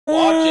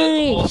Watch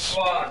it, full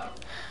squad.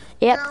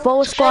 Yep,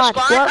 full squad.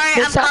 Full squad? Alright,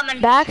 I'm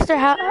coming. Baxter,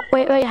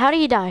 wait, how do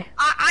you die?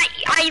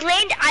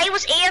 I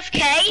was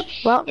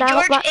AFK. Well, now,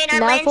 George, and I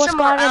landed full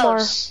somewhere squad anymore.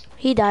 else.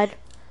 He died.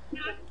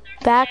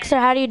 Baxter,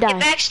 how do you die? Hey,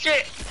 Baxter.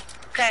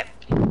 Okay.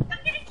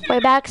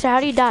 Wait, Baxter, how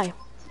do you die?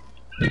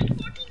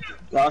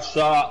 Got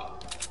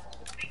shot.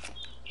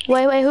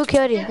 Wait, who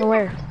killed you and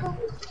where?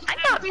 I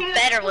got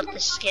better with the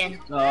skin.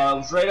 It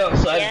was right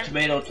outside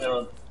Tomato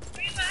Town.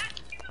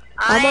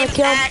 I'm gonna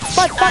kill him.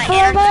 Fuck,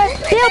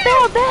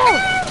 Bill!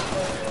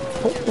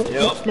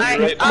 Yep, Alright,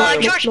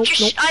 right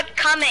George, I'm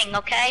coming,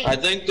 okay? I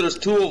think there's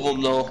 2 of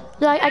them though.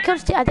 No, I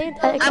killed I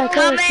think I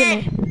killed his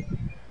teammate.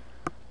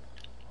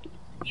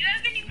 You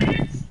have any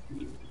minutes?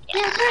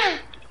 Yeah.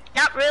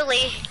 Not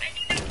really.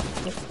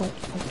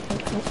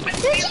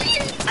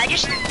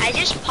 I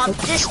just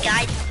pumped this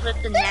guy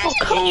with the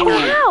nasty.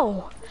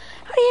 How?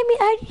 How do you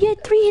hit me? You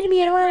had 3 hitting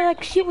me and I wanted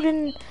like shield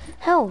and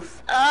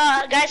health.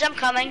 Guys, I'm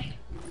coming.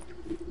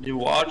 You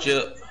watch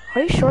it.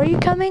 Are you sure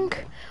you're coming?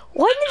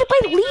 Why did you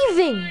play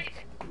leaving?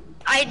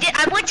 I did.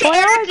 I went to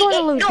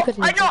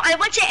I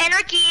went to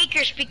Anarchy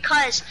Acres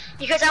because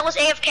I was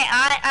AFK.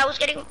 I was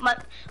getting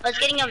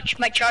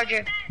my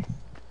charger.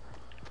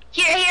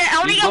 Here. I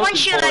only got 1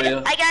 shield.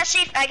 I gotta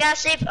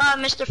save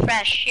Mr.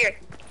 Fresh. Here.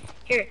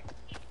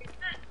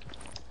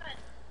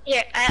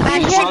 I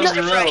had to save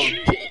Mr. Fresh.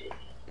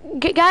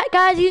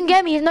 Guys, you can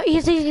get me.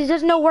 He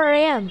doesn't know where I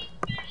am.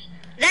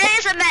 That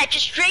is a match.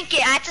 Just drink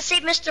it. I have to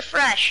save Mr.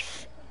 Fresh.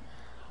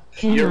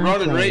 You're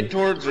running right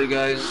towards her,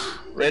 guys.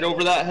 Right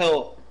over that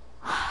hill.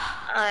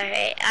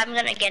 Alright, I'm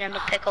gonna get him a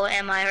pickle,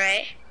 am I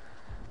right?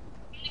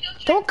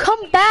 Don't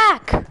come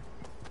back!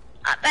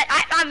 But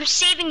I'm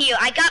saving you.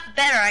 I got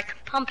better. I can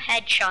pump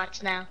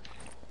headshots now.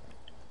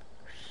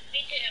 Me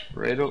too.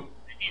 Right up.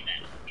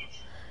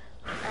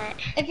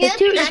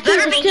 This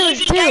better be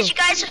easy, guys.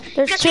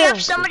 Because we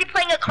have somebody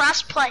playing a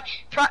crossplay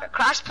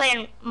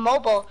in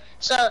mobile.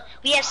 So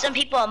we have some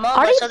people on mobile.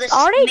 Are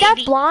they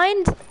that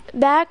blind,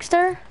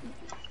 Baxter?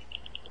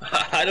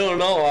 I don't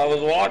know. I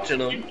was watching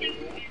them.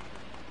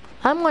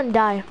 I'm gonna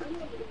die.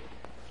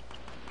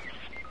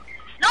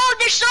 No,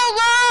 they're so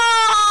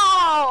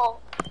low.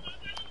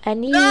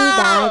 And he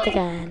died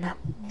again.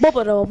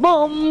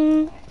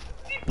 Boom.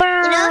 They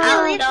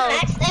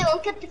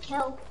won't get the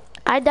kill.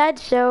 I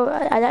died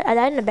I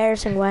died in an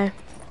embarrassing way.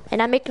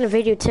 And I'm making a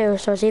video too,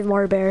 so it's even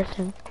more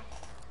embarrassing.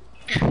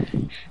 How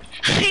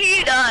did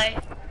you die?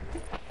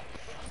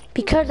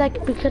 Because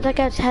that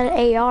guy's had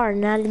an AR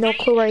and I had no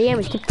clue where he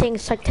is. He keep taking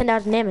like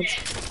 10,000 damage.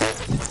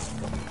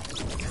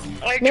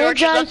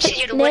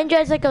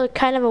 Ninja's like a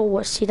kind of a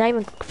wuss. He's not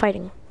even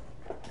fighting.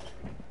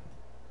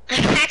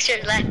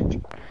 Baxter left.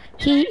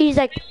 He's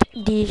like,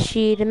 do you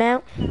see him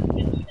out?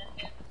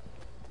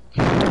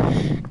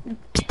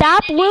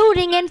 Stop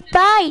looting and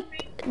fight,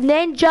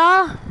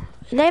 Ninja.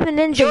 Not even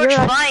Ninja. George,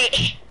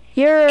 fight.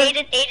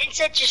 Aiden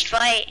said just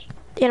fight.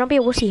 Yeah, don't be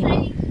a wussy.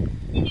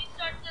 Did you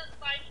start the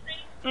live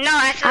stream? No,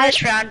 after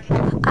this round.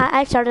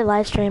 I started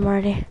live stream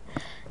already.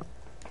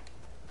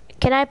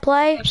 Can I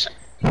play?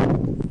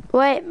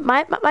 Wait,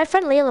 my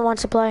friend Leland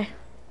wants to play.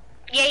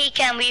 Yeah, he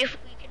can. We can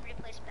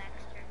replace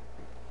Baxter.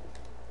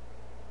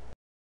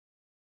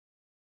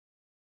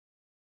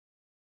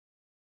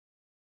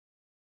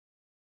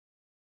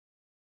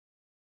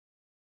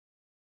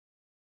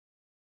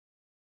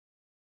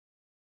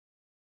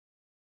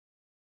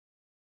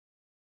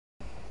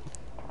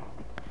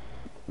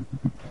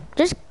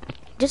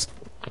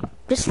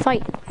 Just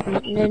fight,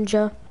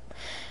 Ninja.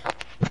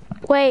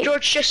 Wait.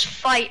 George, just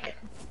fight.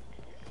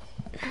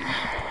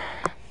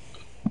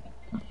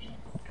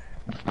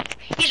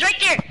 He's right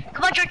there.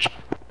 Come on, George.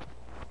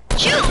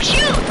 Shoot!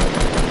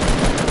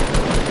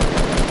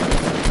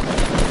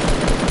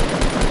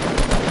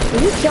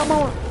 Did you kill my?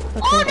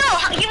 Okay. Oh no,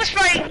 he was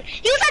fighting.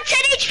 He was on 10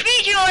 HP,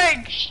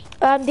 George.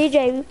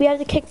 DJ, we have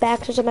to kick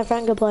back so my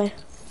friend can play.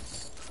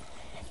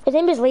 His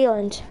name is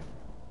Leland.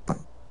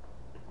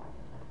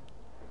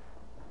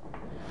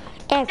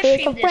 And for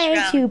some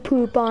friends who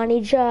poop on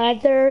each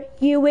other,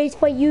 you is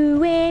for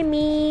you and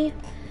me.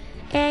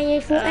 And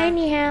it's for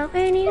anyhow.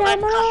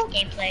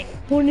 Gameplay.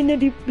 One in the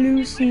deep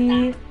blue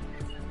sea.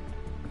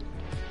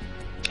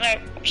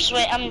 Alright, just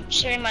wait, I'm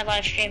starting my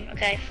live stream.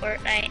 Okay,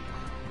 Fortnite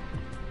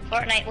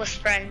with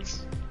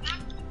friends.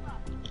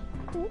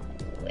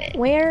 Wait.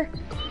 Where?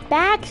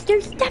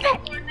 Baxter, stop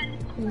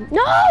it!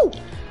 No!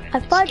 I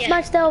fudged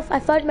myself.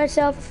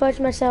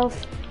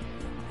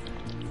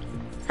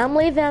 I'm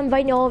leaving, I'm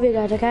inviting all of you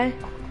guys, okay?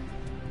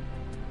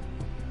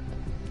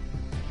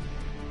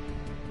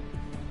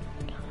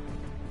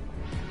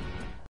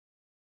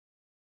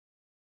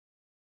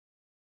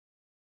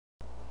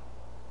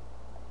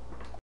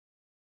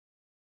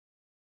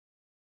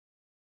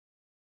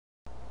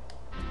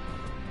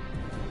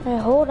 Hey,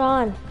 hold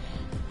on.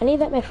 I need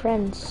to invite my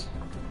friends.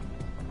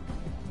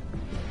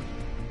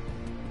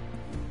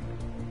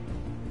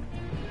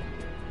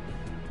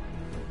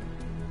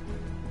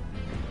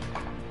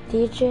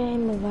 DJ,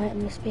 I'm inviting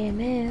this spam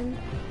in.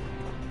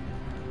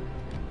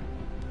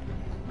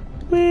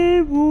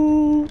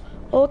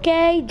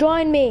 Okay,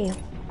 join me.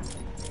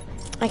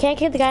 I can't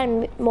kick the guy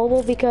in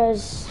mobile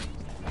because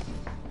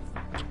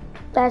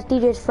that's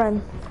DJ's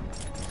friend.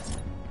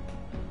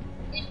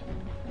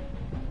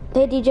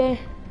 Hey DJ.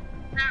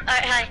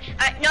 Alright, hi.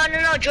 Alright,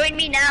 no, join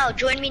me now.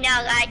 Join me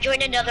now. I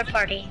joined another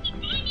party.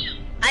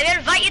 I'm gonna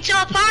invite you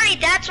to a party.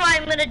 That's what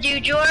I'm gonna do,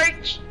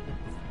 George.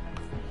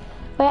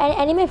 Wait,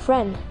 I need my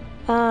friend.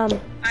 Alright.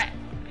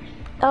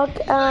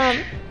 Okay,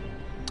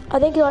 I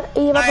think you left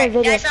my Alright,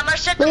 video. guys, I'm gonna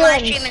start the live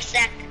stream in a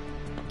sec.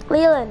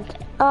 Leland,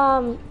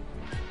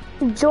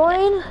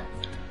 join,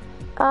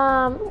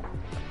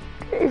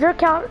 your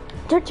account,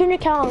 turn your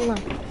account on.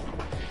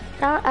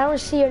 I don't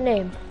see your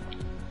name.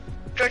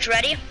 George,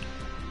 ready?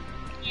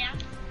 Yeah.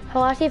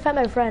 Oh, I see if I find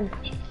my friend.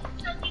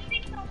 So do you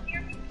think they'll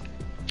hear me?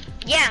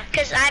 Yeah,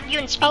 because I have you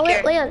in speaker. Oh,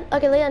 wait, Leland.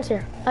 Okay, Leland's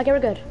here. Okay, we're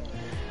good.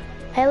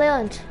 Hey,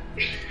 Leland.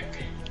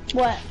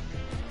 What?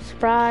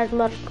 Surprise,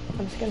 mother.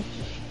 I'm just kidding.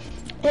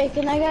 Hey,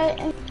 can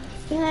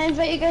I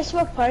invite you guys to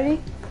a party?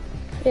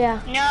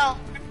 Yeah. No,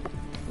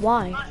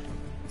 Why?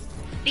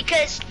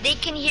 because they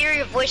can hear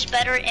your voice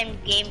better in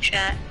game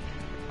chat.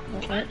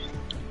 Okay.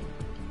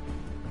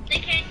 They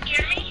can't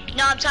hear me?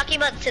 No, I'm talking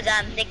about to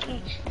them. They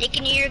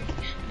can hear your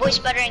voice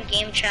better in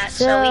game chat,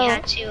 so we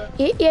had to.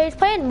 Yeah, he's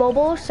playing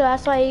mobile, so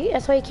that's why you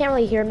can't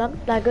really hear him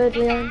that good,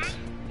 Leland.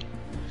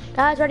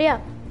 Guys, ready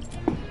up.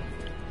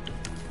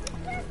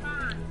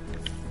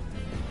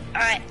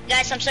 Alright,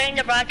 guys, I'm starting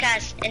the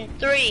broadcast in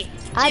 3, 2,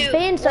 I've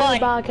been starting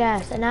the 1.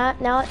 broadcast, and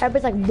now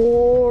everybody's like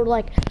bored,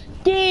 like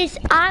this.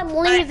 I'm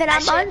leaving. I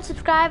I'm should-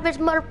 unsubscribed,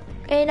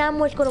 and I'm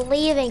just gonna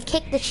leave and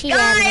kick the shit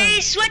out of them.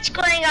 Guys, what's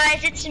going on,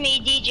 guys? It's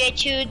me, DJ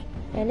Tude.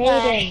 And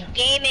Aiden.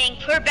 Gaming.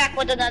 We're back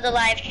with another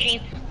live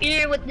stream. We're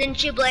here with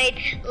Ninja Blade,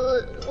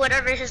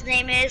 whatever his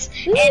name is,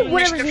 Ooh, and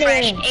whatever Mr. his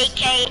Fresh, name is.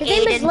 aka His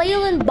name is Aiden.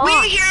 Leyland Box.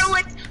 We're here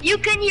with you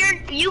can hear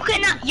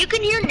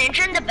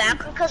Ninja in the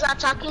background because I'm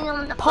talking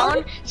on the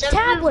phone. So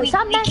Tablet,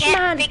 stop we messing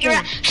can't my figure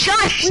out.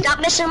 Shush! Stop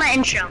messing my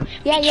intro.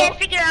 Yeah, we yo. can't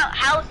figure out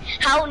how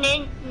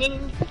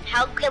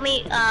can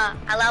we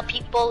allow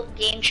people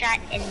game chat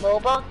in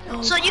mobile.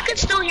 Oh, So you can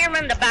still hear him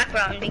in the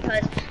background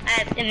because I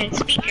have him in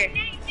speaker.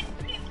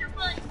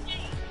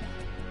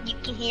 You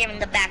can hear him in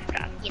the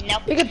background, you know.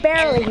 You can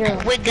barely hear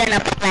him. We're gonna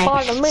play.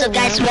 On the moon, So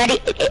guys, man. ready?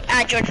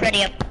 George,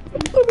 ready up.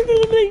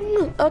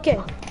 Okay,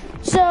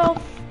 so,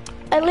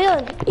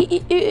 Leland,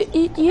 you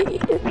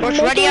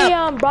make ready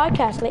a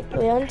broadcast,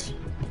 Leland.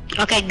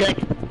 Okay, good.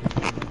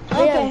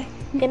 Okay.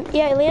 And,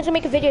 yeah, Leland's gonna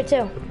make a video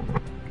too.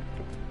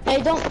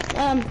 Hey, don't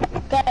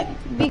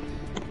be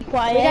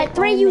quiet. We got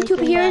 3 I'm YouTube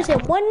making viewers that.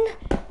 and 1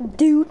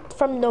 dude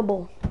from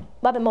Noble.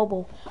 Bobby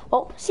Mobile.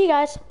 Oh, see you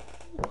guys.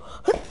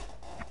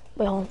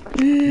 Wait, hold on.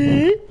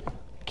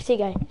 See you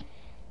guys.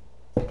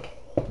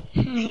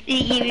 You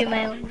give me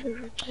my own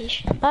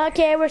notification.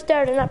 Okay, we're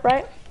starting up,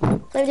 right? Let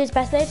me do this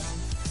best days.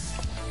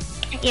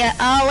 Yeah,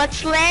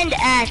 let's land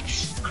at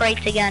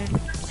crates again.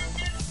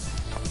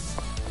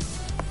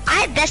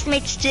 I have best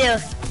mates too.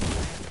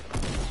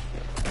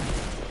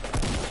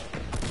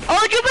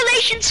 Oh,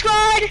 Jubilation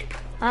Squad!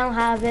 I don't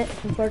have it,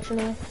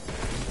 unfortunately.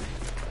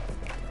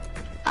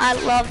 I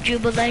love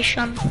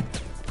Jubilation.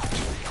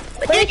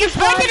 But dude, your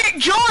friend didn't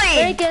join!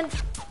 Breaking.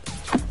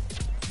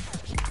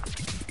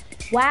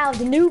 Wow,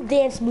 the noob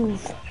dance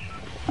move.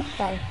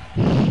 Sorry.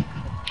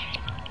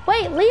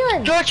 Wait,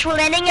 Leland! George, we're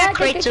landing at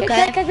crates, okay?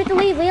 Guys, we have to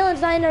leave.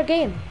 Leland's not in our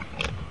game.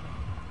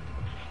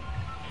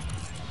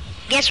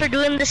 Guess we're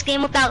doing this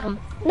game without him.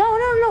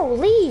 No,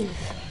 leave.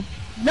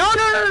 No.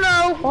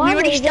 Well, We I'm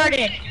already leaving.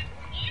 started.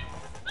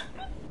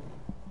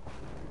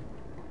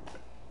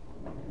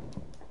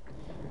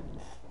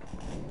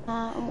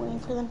 I'm waiting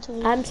for them to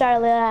leave. I'm sorry,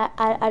 Leland.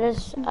 I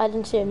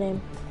didn't see your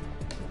name.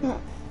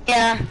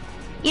 Yeah.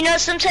 You know,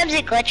 sometimes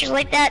it glitches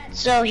like that,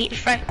 so his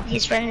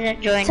friend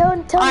didn't join.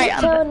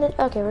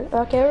 Okay,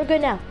 we're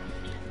good now.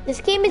 This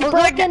game is We're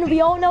good broken. now.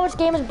 We all know this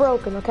game is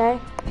broken, okay?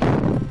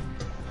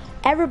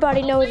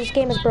 Everybody knows this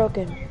game is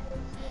broken.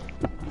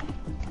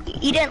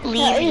 You didn't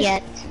leave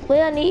yet.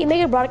 Leland, you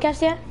make a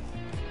broadcast yet?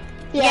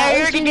 Yeah, I at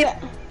least already you did. got-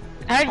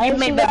 I heard you at made least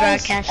my you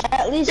guys- broadcast.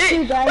 At least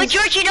you guys. But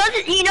George, you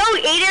know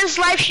Aiden's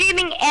live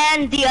streaming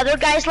and the other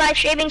guy's live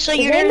streaming, so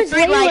His you're name doing is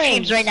 3 live Leland.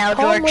 streams right now,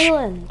 Call him George.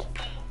 Leland.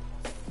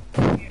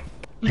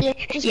 Yeah,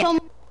 just Yeah. come.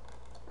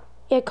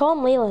 Yeah, call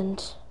him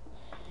Leland.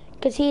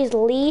 Because he's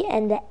Lee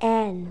and the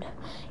N.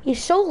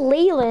 He's so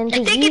Leland, I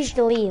he's think used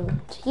to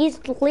Leland. He's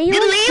Leland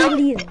Liam? to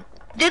Leland.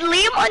 Did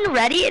Liam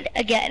unready it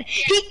again?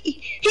 He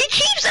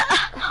keeps.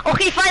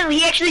 Okay, finally,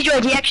 he actually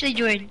joined.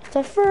 It's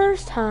the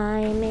first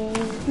time in...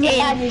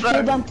 Yeah, on In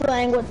YouTube, fir- I'm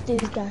playing with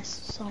these guys.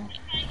 So.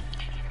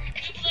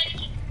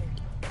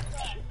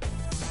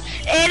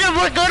 And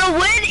we're gonna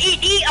win.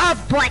 Eat our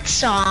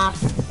butts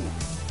off.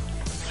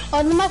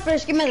 Oh, this is my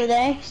first game of the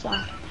day. So.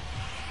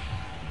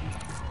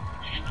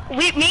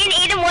 Me and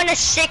Aiden won a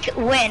sick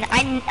win.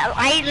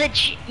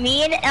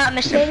 Me and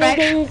Mr. Then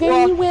Fresh, you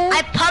win. well,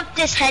 I pumped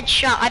this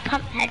headshot. I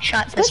pumped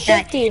headshot this Go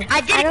guy. 50. I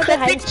I didn't know clip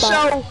the it, hide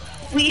spot. so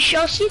we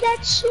shall see that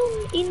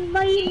soon in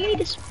my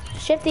latest.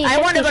 Shifty, I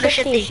want to go to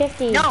Shifty,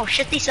 Shifty. No,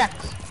 Shifty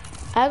sucks.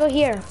 I'll go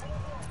here.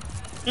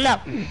 No.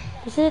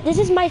 This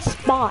is my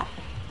spot.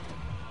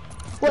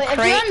 Wait, if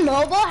crate. you're on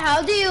mobile,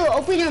 how do you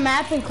open your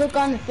map and click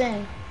on the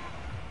thing?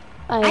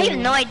 I have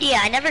no idea.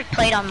 I never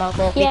played on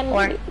mobile Yeah,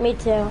 before. me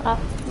too.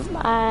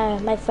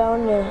 My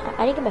phone is,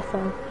 I didn't get my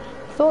phone.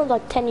 My phone's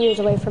like 10 years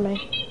away from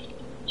me.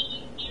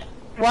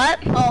 What?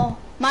 Oh,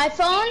 my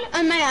phone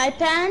and my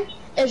iPad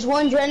is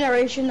one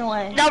generation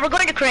away No, we're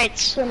going to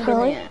crates. from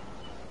Really? getting it.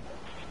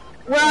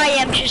 Where I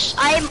am,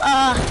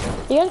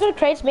 You guys go to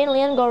crates, me and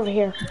Leon go over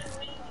here.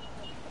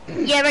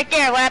 yeah, right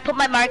there. When I put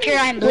my marker,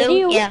 I'm Where do blue.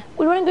 you, Yeah.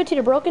 we want to go to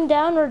the broken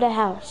down or the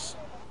house?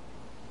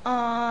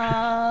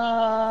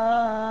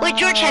 Wait,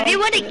 George, have you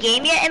won a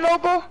game yet in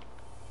mobile?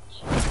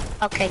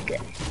 Okay, good.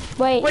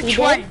 Wait, Which you did?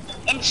 one?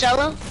 In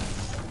solo?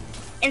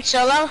 In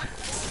solo?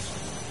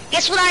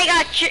 Guess what I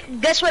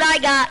got? Guess what I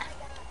got,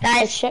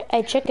 guys?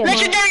 A chicken.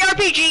 Legendary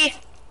RPG.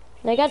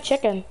 They got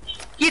chicken.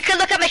 You can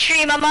look at my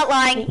stream. I'm not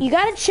lying. You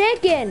got a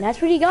chicken.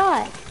 That's what you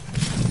got.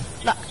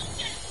 Look.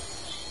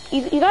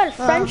 You got a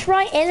French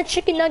fry and a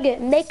chicken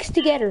nugget mixed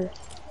together.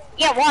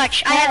 Yeah,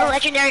 watch. I have a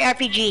legendary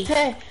RPG.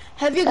 Hey,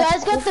 have you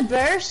guys got the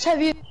burst?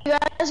 Have you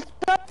guys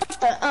got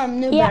the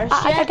new Yeah,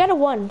 burst I yet? got it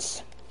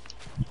once.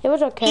 It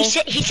was okay. He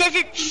says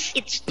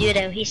it's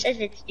doo-doo. He says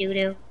it's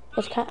doo-doo.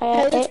 It's kind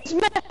It's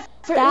my That's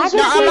first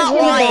No, I'm not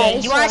really lying.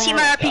 nice. You wanna see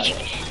my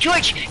RPG?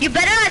 George, you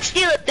better not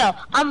steal it though.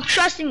 I'm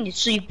trusting you,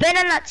 so you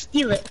better not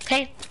steal it,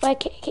 okay? Wait,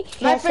 can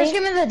My I first see?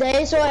 game of the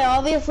day, so I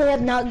obviously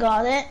have not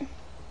got it.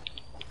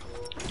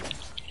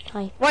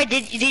 Hi. Why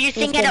did you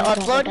think Let's I get had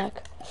to it upload?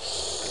 back.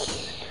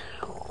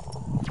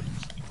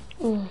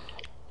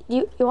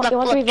 You want Look, the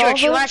look, George, revolver?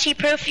 you wanna see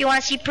proof? You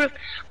wanna see proof?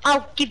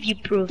 I'll give you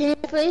proof. Can you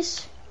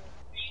please?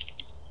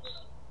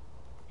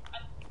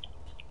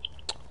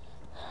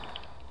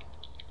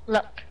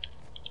 Look.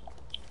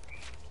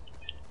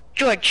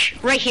 George,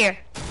 right here.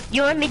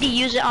 You want me to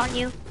use it on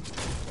you?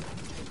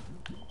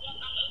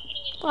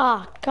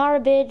 Ah,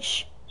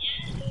 garbage.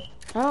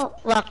 I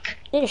don't Look.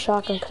 need a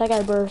shotgun because I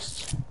got a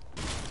burst.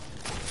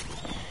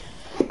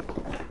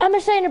 I'm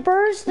just saying a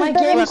burst is My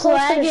better than game's close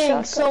to the lagging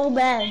shotgun. so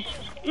bad.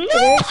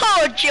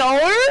 No,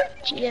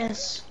 George!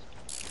 Yes.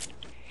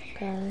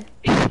 Okay.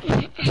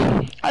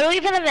 I don't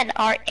even have an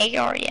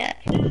AR yet.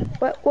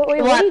 Where What?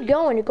 are you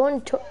going? You're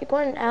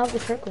going out of the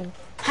circle.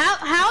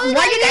 How did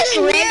Why I you guys get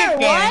in landed here?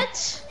 there?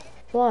 What?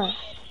 What?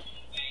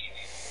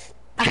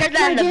 I heard that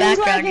My in the game's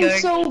background, lagging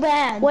George. so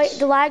bad. Wait,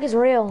 the lag is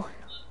real.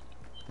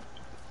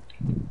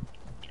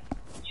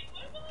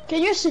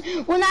 Can you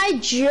see when I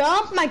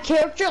jump, my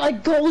character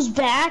like goes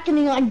back and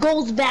he like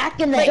goes back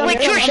and then.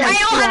 Wait, George, I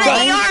don't have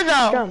an AR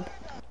though. Jump.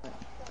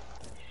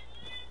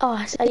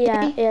 Oh,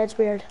 yeah, it's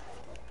weird.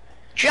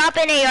 Drop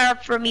an AR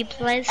for me,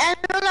 please. And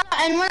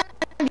when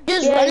I'm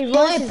just Yeah, running, your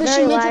voice is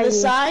pushing very me to the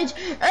laggy. sides.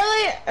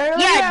 Earlier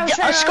Yeah, I was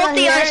trying to scope run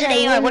the here AR is and an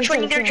I AR. ran Which one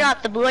into you gonna the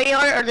drop? The blue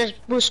AR or the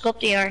blue scope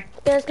AR?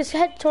 Yeah, let's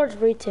head towards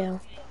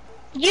retail.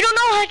 You don't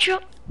know how to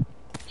drop.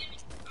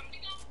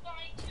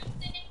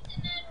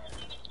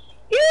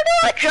 You don't know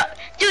how to drop.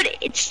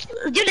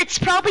 Dude, it's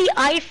probably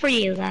I for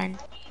you then.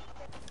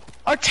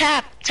 Or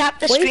tap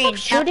the Were you screen.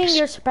 shooting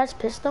your suppressed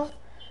pistol?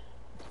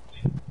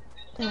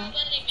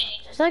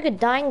 It's like a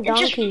dying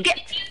Just donkey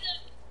get,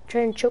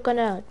 trying to choke on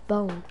a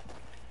bone.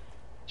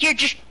 here,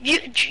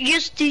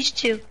 use these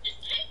two.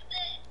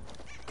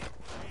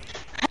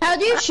 How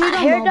do you shoot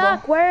on Here, mobile?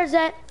 Doc, where is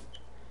it?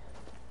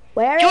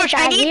 Where is George,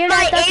 that? I need Here,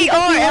 my Doc, Doc,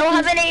 AR. I Doc, don't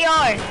have Doc. an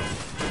AR.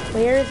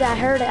 Where is that?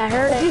 I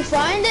heard If it. you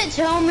find it,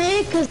 tell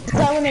me, cause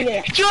I wanna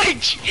get it.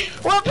 George,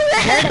 what the I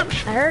hell?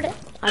 heard it.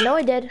 I know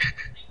I did.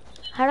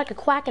 I heard like a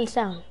quacking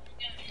sound.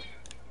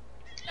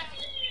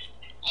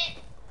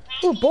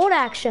 Ooh, bolt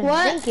action.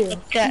 What? Thank you.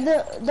 Okay.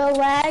 The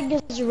lag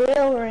is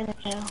real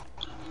right now.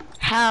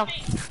 How?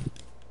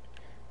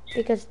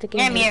 Because the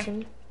game I'm here. is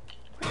in.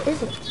 What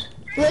is it?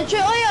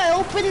 Literally, I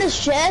opened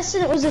this chest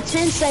and it was a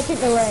 10-second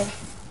delay.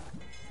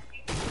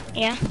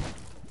 Yeah.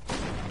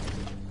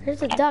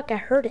 There's a duck. I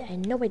heard it. I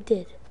know I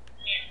did.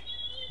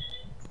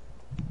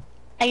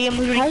 I am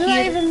really How did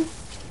I cute. even?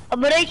 I'm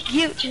very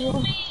cute.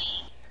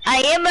 I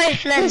am my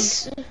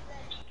friend.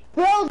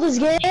 Bro, this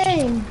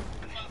game.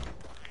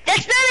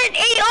 That's not an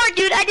AR,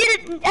 dude. I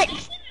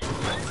didn't.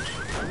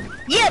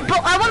 Yeah, but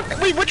I want.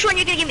 Wait, which one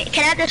you gonna give me?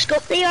 Can I have the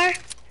scope AR?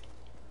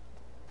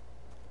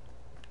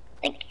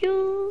 Thank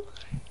you.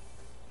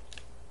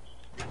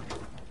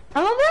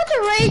 I'm about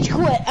to rage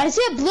quit. I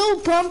see a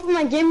blue pump and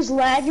my game's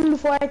lagging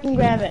before I can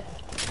grab it.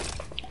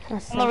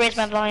 That's I'm gonna raise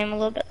my volume a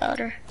little bit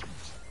louder.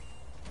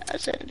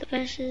 Outside the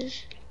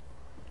devices.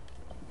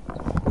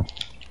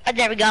 Oh,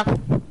 there we go.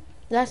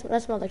 that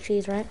smells like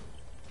cheese, right?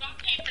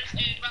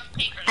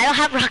 I don't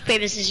have rock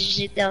paper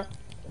scissors though.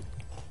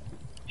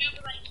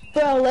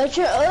 Bro,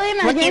 literally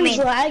my What do you game's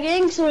mean?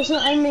 lagging, so it's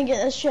not letting me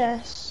get this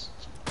chest.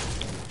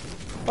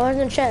 Or in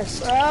the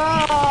chest.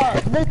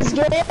 Bro, this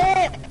game,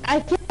 I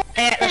can't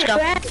Alright, let's go.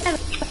 grab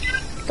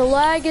it. The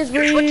lag is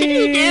real. What did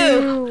he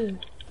do?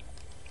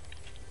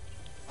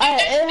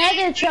 It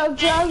had a chug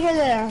in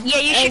there. Yeah,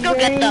 you should go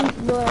get them.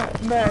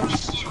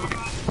 Burst.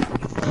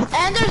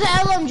 And there's an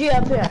LMG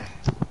up here.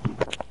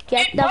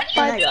 Get the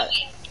fuck.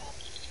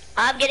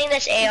 I'm getting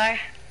this AR.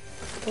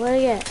 What do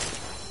you get?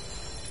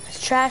 Let's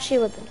trashy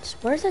weapons.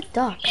 Where's the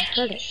duck? I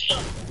heard it.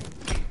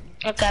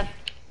 Okay.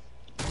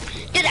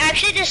 Dude,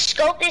 actually, the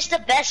scope is the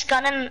best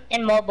gun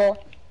in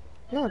mobile.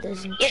 No, it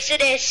isn't. Yes,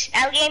 it is.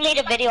 Ali made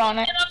a video on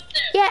it.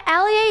 Yeah,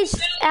 Ali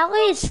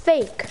is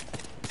fake.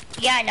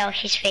 Yeah, I know,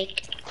 he's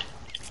fake.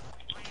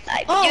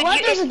 Oh, Dude, why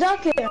you there's can- a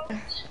duck here?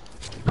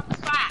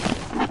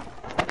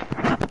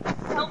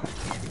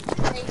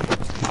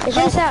 It's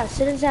in his house. It's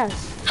in his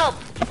house. Help!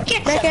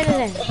 Get Break some it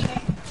in.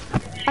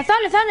 I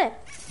found it.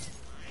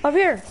 Over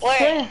here.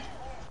 Where?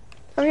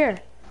 Over here.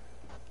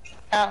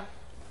 Oh.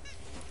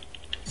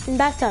 In the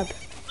bathtub.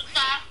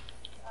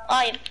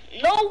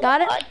 No.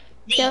 Got it?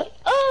 Yep.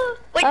 Oh,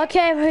 wait.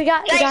 Okay, we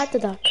got Guys. the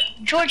duck.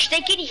 George,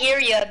 they can hear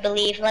you, I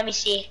believe. Let me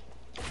see.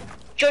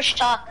 George,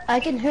 talk. I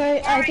can hear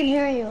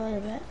you a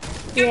little bit.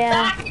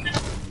 Yeah.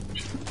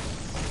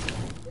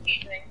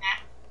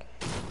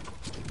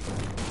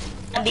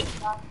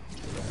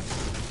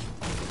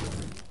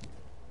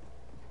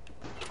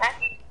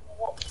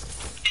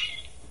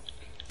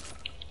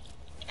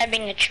 I'm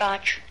being a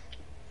charge.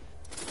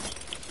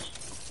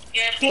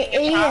 Hey,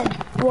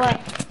 Aiden, What?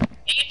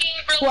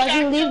 why'd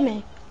you leave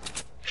me?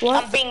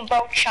 What? I'm being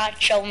broke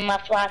chacho, my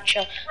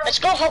flacho. Let's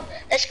go help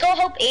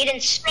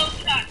Aiden's.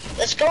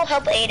 Let's go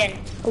help Aiden.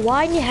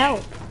 Why need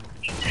help?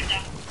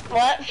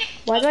 What?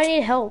 Why do I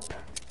need help?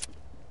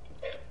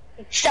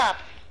 Stop.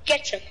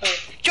 Get some help.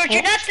 George,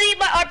 you're not stealing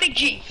my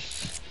RPG.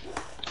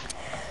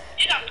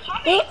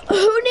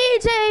 Who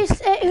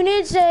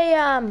needs a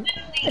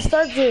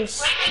slurp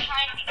juice?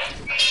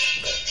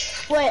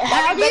 Wait,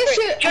 how do you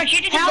shoot? George,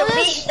 you didn't How know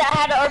me does that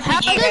had an how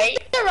RPG, does right?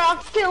 the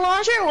rocket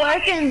launcher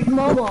work in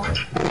mobile?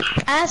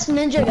 Ask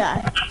Ninja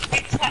Guy.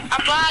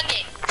 I'm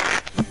lagging.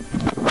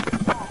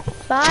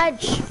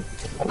 Fudge.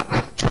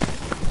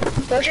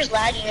 George is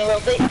lagging a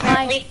little bit,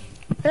 apparently.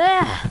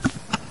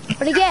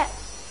 What'd you get?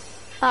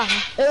 Ah,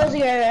 It was a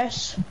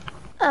Garrus.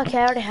 okay.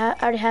 I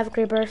already have a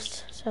great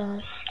burst.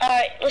 So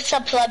Alright, what's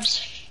up,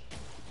 plebs?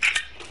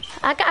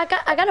 I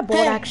got a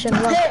bolt action.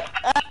 Look.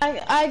 Hey,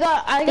 I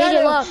got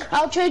DJ, look.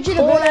 I'll trade you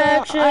the Bolt blue.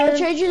 action. I'll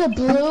trade you the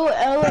blue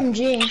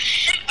LMG.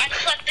 I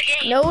clicked the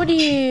game. No, do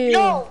you?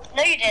 No,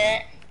 you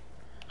didn't.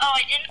 Oh,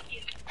 I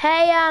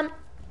didn't.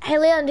 Hey,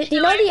 Leon. Do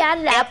you know they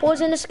added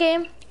apples in this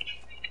game?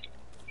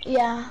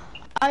 Yeah.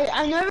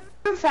 I never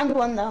found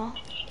one though.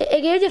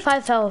 It gives you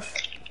 5 health.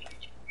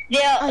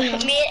 Yeah, Oh, yeah.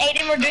 me and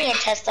Aiden were doing a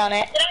test on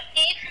it. Did I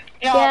need?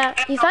 No, Yeah,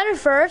 he found it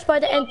first,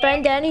 but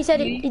then he said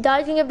he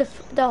died and give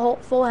the whole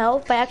full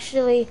health, but it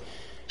actually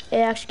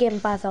gave him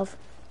 5 health.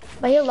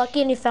 But he was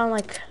lucky and he found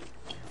like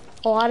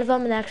a lot of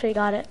them and actually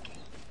got it.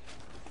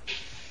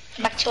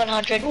 back to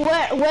 100.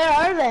 Where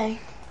are they?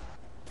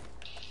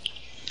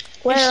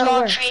 Where? Small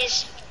Where?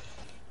 trees.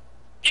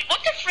 Dude, what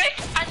the frick?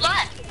 I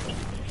left.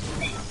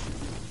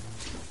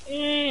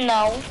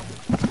 No.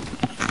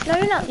 No,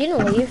 you're not. You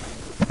didn't leave.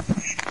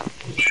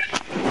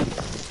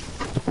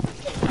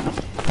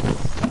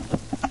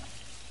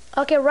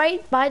 Okay,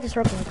 right by the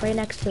circle, like right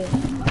next to it.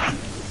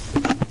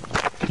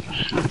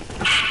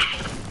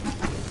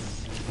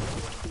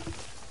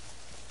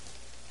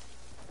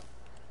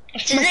 My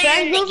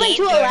friend's moving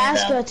to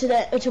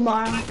Alaska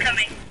tomorrow.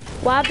 Coming.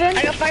 What happened?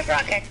 I got 5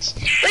 rockets.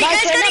 Wait, you My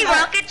guys got friend any about-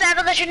 rockets? I have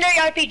a legendary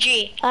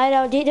RPG. I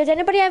know. Does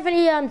anybody have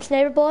any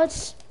sniper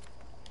bullets?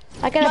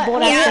 I got a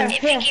bolt yeah.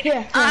 action. If you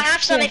Here. I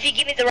have some if you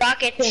give me the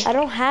rockets. I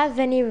don't have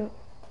any. Good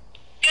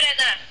at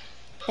that.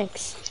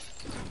 Thanks.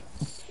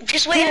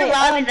 Just wait in Hey, the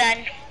lobby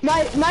then.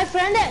 My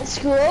friend at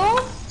school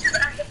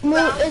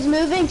is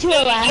moving to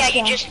Yeah, Alaska.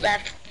 you just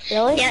left.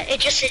 Really? Yeah, it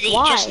just said he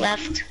Why? just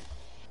left. Dude,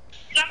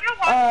 I'm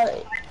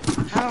gonna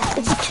watch.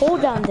 It's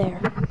cold down there.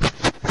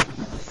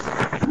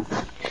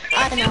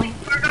 I know. I'm going.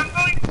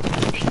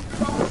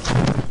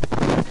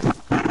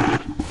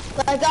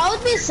 Like I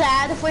would be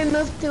sad if we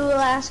moved to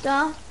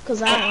Alaska,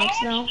 cause I don't like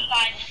snow.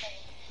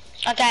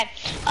 Okay.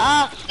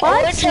 Well,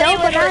 we'll it's tell snow, you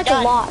but when we're not a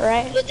done lot,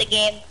 right? with the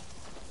game.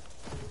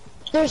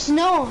 There's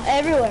snow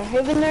everywhere.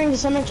 Even during the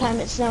summertime,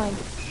 it's snowing.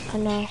 I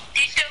know.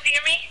 Do you still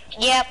hear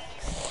me? Yep.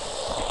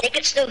 They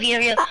can still hear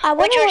you. I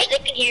wonder George, what-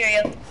 they can hear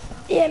you.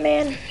 Yeah,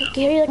 man.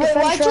 Can you hear you like a Wait,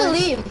 french why'd you fry?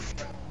 leave?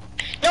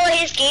 No,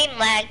 his game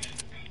lagged.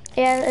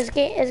 Yeah,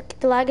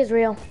 the lag is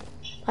real.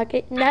 Like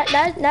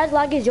that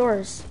lag is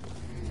yours.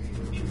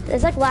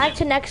 It's like lag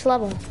to next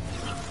level.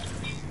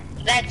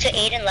 Back to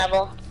Aiden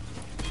level.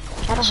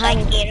 I don't Like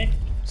have it. Aiden.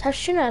 Stop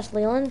shooting at us,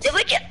 Leland. Did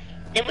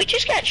we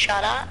just get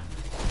shot at?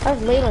 That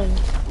was Leland.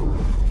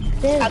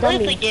 Leland's I believe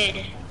we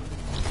dummy.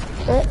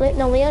 did.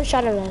 No, Leland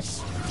shot at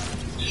us.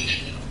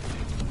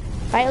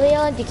 Right,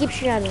 Leland? You keep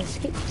shooting at us.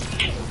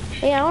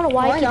 Hey, I don't know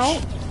why No, I you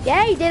keep don't.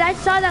 Yeah, you did. I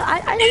saw that.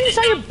 I even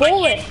saw your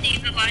bullet.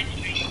 Leave the live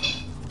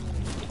stream.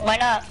 Why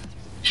not?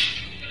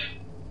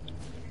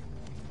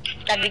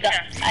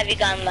 Have you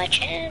gone my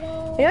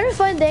channel? You know the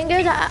fun thing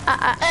is,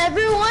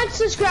 Everyone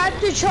subscribe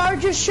to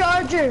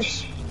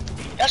Chargers.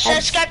 Let's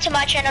subscribe to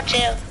my channel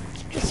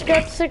too.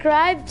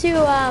 subscribe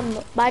to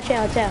my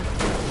channel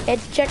too.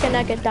 It's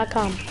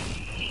chickenNugget.com.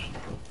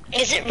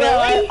 Is it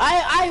really?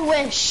 I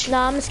wish. No,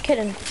 I'm just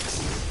kidding.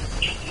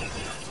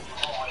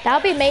 That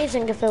would be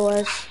amazing if it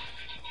was.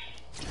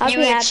 I'll You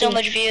be had happy. so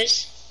much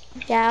views.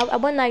 Yeah, I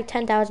won like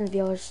 10,000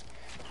 viewers.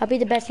 I'll be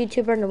the best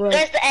YouTuber in the world.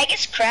 Guys, the egg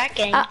is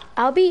cracking.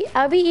 I'll be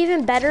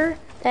even better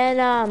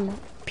than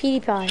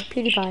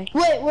PewDiePie.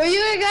 Wait, were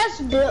you guys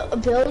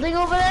building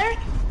over there?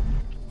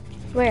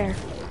 Where?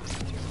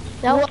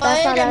 No, What,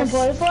 that's not in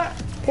us.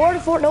 Porta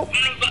Fort, nope.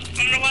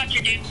 I'm gonna watch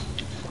it, dude.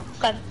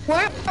 Okay.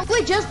 Weren't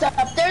we just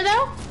up there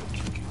though?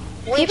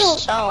 We've People-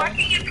 so.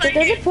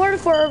 There's a Fort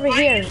over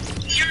here.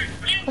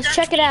 Let's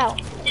check it out.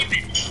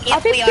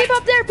 Yep, we are. People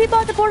up there, people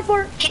at the Fort.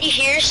 Can you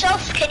hear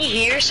yourself? Can you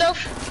hear yourself?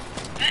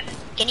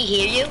 Can he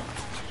hear you?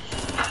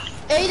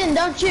 Aiden,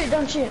 don't shoot.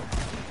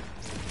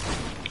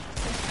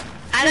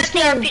 I got the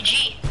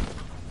RPG.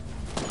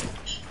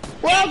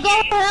 Well, go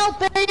help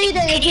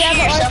Aiden if you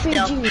have an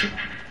RPG.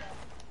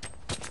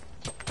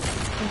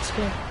 That's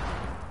good.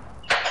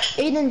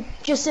 Aiden,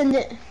 just send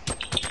it.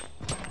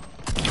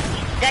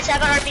 Guys,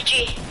 have an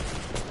RPG.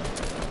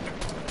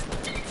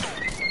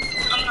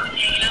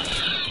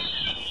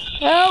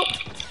 Help!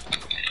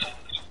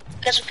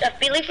 Guys, I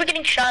believe we're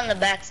getting shot in the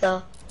back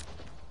though.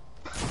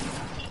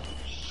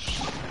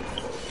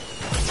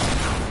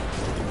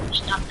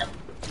 Stop them.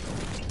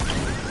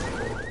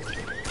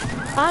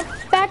 I'm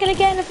back and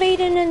again,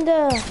 defeating and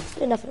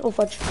enough. Oh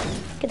fudge.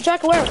 Get the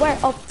tracker. Where?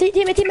 Oh,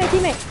 teammate.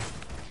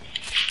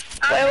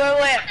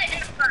 Where?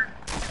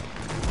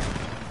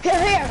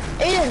 Here,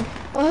 Aiden.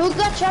 Well, who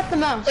got shot the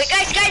most? Wait,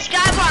 guys,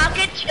 got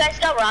rockets? You guys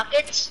got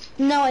rockets?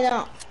 No, I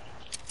don't.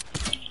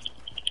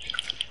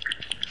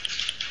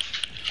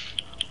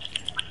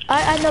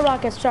 I know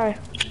rockets. Sorry.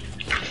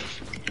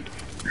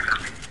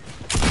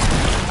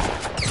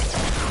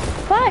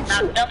 Fudge.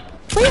 Knocked them.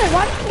 Leon,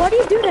 why do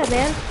you do that,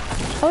 man?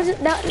 I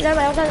wasn't. Never mind.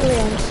 I was not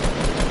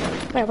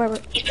Leon's.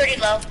 Wait. He's pretty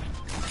low.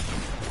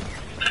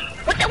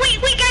 What the? Wait,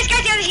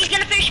 guys, he's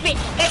gonna finish me.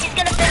 Guys, he's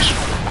gonna finish me.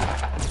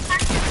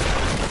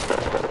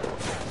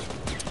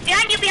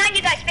 Behind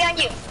you, guys, behind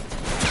you.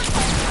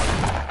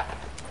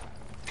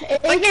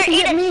 Aiden,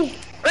 hit me.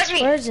 Res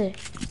me. Where is it?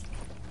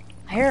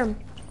 I hear him.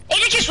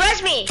 Aiden, just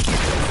res me.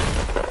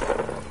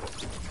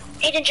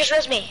 Aiden, just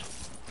res me.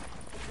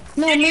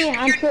 No, me,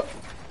 I'm cool.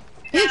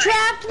 You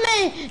trapped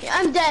me.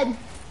 I'm dead.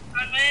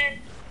 Oh, man.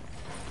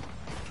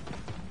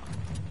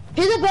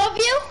 He's above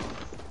you.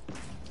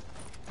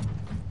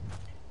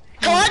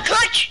 Come on,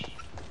 clutch.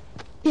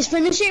 He's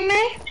finishing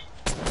me.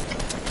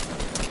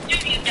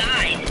 Dude, you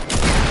died.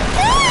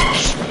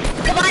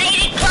 Come on,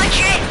 Aiden, clutch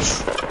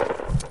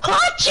it.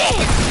 Clutch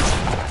it.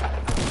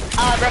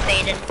 Rough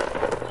Aiden.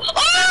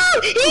 Oh,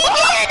 he did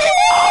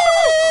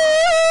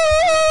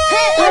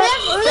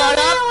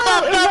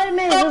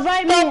Hey,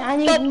 revive me. I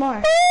need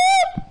more.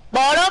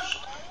 Bottom.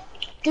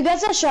 Do you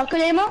guys have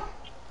shotgun ammo?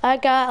 I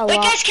got a Wait,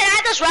 lot. guys, can I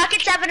have those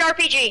rockets? I have an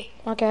RPG.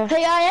 Okay.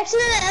 Hey, I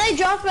accidentally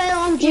dropped my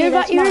LMG. You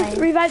That's mine.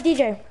 revive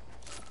DJ.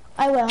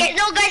 I will. Okay,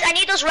 no, guys, I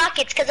need those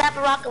rockets because I have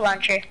a rocket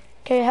launcher.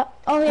 Okay.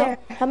 Oh, here.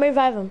 Help me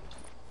revive him.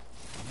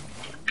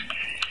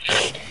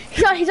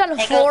 He's on the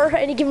Hey, floor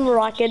and you give him a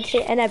rocket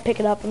and I pick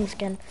it up. I'm just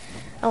kidding.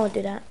 I won't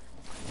do that.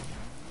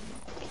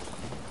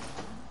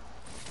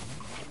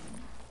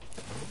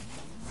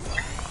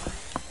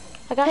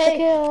 I got the Hey,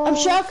 kill. I'm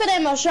shotgun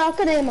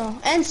ammo.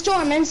 And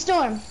storm.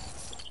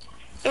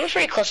 We're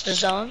pretty close to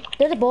zone.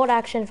 There's a bolt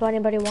action if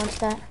anybody wants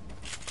that.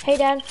 Hey,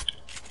 Dad.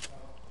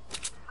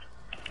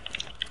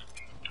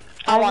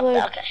 I want would-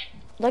 that, okay.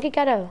 Look at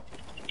Ghetto.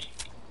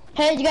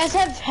 Hey, do you guys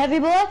have heavy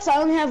bullets? I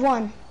only have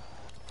one.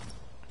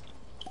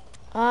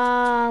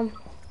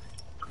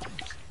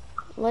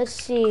 Let's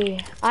see.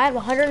 I have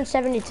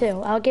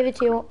 172. I'll give it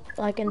to you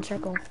like in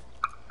circle.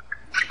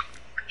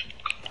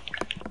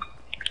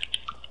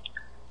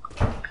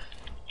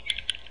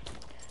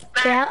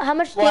 Okay, how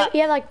much do What?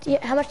 you have?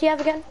 Like, how much do you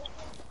have again?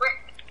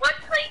 What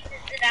place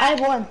is it I at?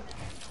 have one.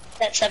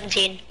 That's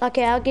 17.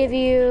 Okay, I'll give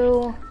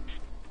you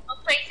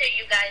What place are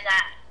you guys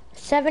at?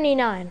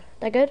 79.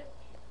 That good?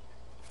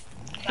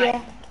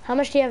 Yeah. How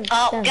much do you have?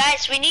 Oh, then?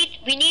 guys, I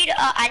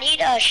need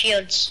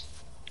shields.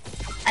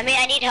 I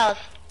need health.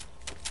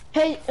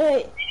 Hey,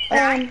 wait.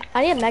 I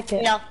need a mech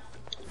kit. No.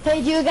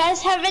 Hey, do you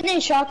guys have any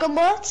shotgun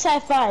bullets? I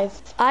have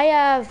 5. I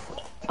have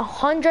You guys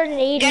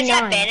 189.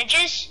 got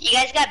bandages? You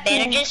guys got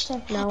bandages?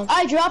 No.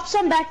 I dropped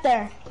some back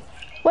there.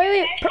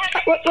 Wait.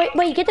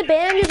 Get the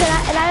bandages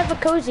and I have a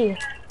cozy.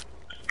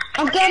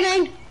 I'm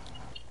coming.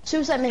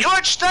 Suicide me.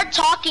 George, start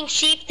talking,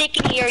 see if they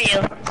can hear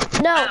you.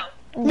 No.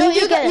 No, DJ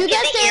you get guys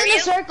it. stay in hear the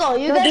circle.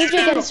 You No, guys DJ stay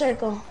in get the it.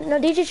 circle. No,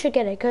 DJ should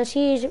get it because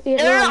he's No,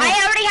 really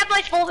I already have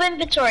my full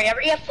inventory. I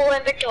already have full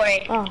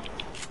inventory. Oh.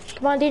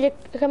 Come on, DJ.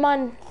 Come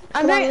on.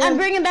 I'm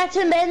bringing back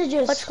some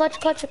bandages.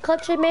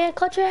 Clutch it, man.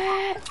 Clutch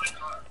it.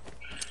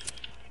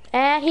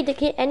 And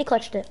he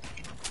clutched it.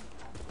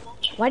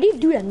 Why do you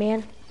do that,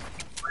 man?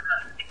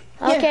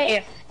 Okay.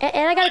 Here.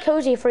 And I got a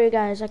cozy for you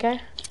guys, okay?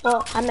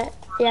 Well, I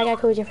got a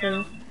cozy for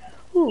you.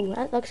 Ooh,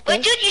 that looks good.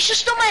 Wait, dude, you should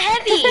steal my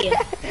heavy.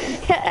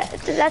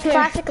 That's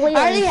classic Leland.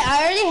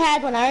 I already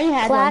had one.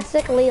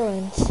 Classic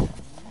Leland.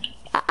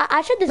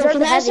 I should deserve can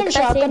the I have heavy because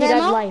some I saved you shotgun guys'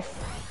 ammo?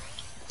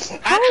 life.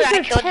 After I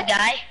there killed the 10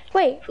 guy.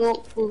 Wait,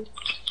 Who?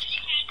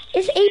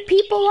 there's 8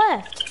 people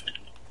left.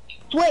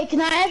 Wait,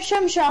 can I have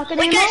some shotgun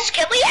Wait, ammo? guys,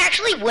 can we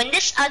actually win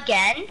this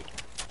again?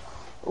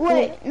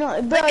 Wait,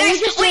 no, bro, Wait, guys,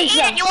 you just wait, changed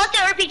Eden, us. you want the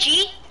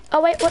RPG?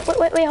 Oh wait,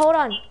 hold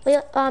on.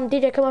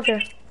 DJ, come over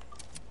here.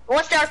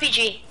 What's the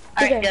RPG?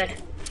 Alright, Okay. good.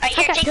 Alright,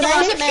 here, Okay, take Can the I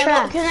have last some ammo.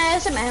 ammo? Can I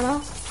have some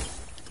ammo?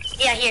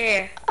 Yeah,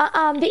 here.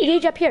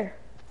 DJ up here.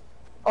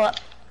 What?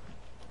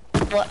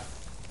 What?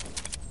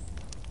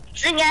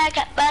 Sing a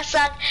kappa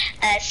song,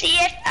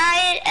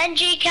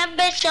 CFING can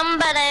be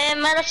somebody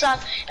in a song.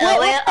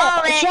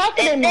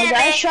 Shotgun ammo,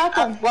 guys,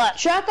 shotgun. What?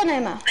 Shotgun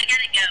ammo. I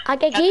gotta go. I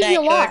gave Okay, you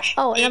a lot. George.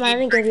 Oh, never mind, I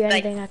didn't give you Bye.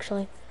 anything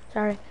actually.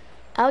 Sorry.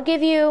 I'll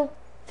give you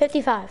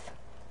 55.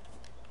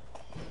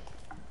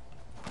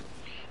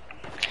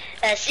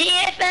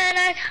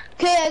 CFING.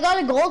 Okay, I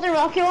got a golden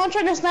rocket launcher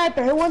and a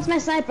sniper. Who wants my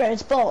sniper?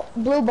 It's Bolt.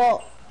 Blue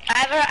Bolt.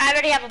 I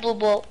already have a blue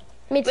bolt.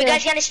 Me too. You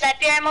guys got any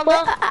sniper ammo Wait,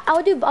 though?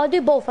 I'll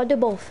do both. I'll do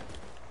both.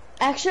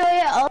 Actually,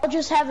 I'll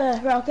just have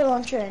a rocket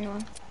launcher in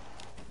one.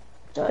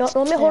 So You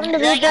want me holding the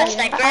Does blue that got ball?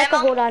 sniper I can ammo?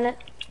 hold on it.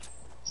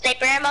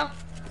 Sniper ammo?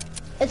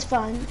 It's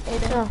fine.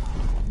 Aiden. Oh,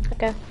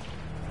 okay.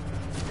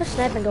 There's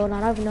sniping going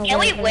on. I don't know. Can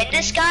we win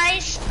this,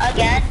 guys?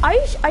 Again? Are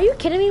you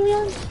kidding me,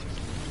 Leon?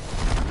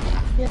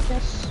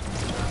 Yes.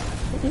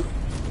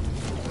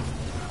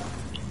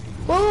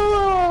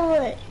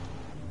 Wait.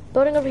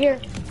 Building over here.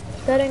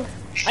 Building.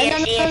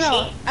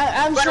 No.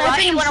 I'm Wanna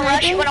rush? sniping. You wanna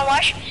rush? You wanna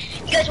rush?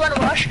 You guys wanna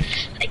rush?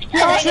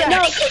 No,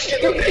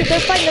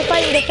 they're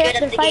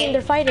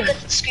fighting. The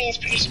screen is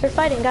pretty small. They're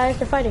fighting, guys.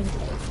 They're fighting.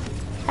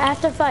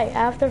 After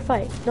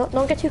fight.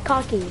 Don't get too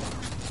cocky.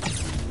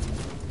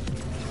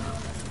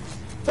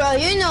 Bro,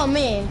 you know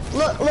me.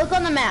 Look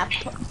on the map.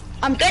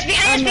 Guys,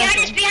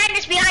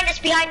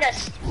 behind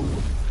us.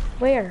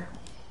 Where?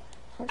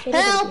 I don't see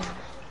anybody. Help!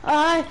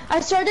 I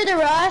started a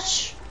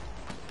rush.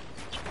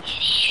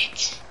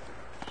 Idiot.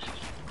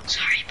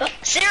 Sorry, but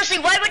seriously,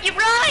 why would you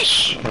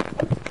rush?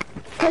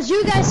 Cause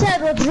you guys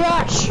said let's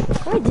rush.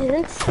 No, I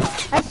didn't.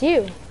 That's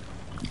you.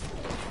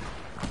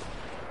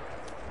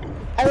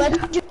 I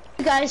let you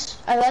guys.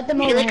 I let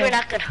them You over. think we're here.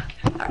 not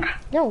gonna...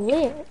 No,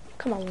 Leon.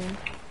 Come on, Leon.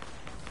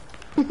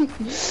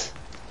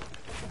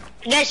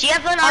 Guys, you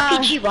have an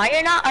RPG. Why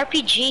you're not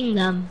RPGing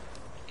them?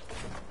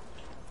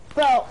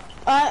 Bro,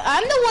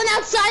 I'm the one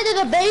outside of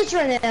the base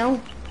right now.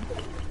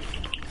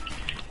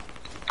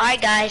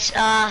 Alright, guys.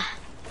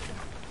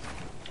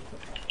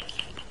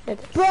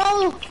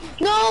 Bro,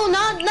 no,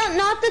 not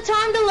the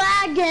time to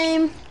lag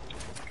game.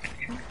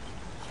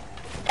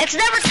 It's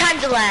never time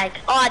to lag.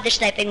 Oh, they're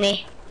sniping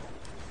me.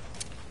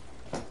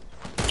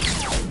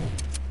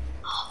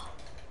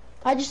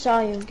 I just saw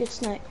you get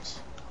sniped.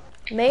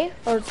 Me?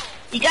 Or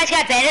You guys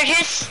got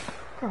bandages?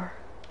 her?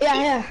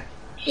 Yeah.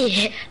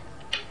 Yeah.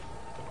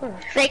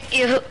 Thank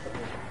you.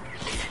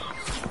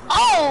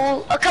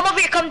 Oh, come over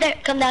here. Come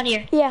down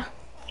here. Yeah.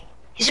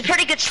 He's a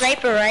pretty good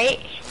sniper, right?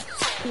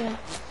 Yeah.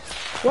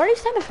 Where are you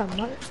sniping from?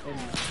 What?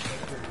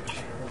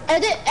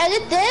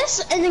 Edit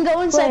this and then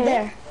go inside Wait.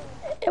 there.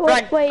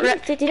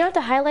 Wait. Do you know what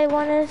the highlight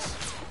one is?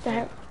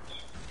 Yeah.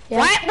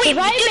 What? Wait,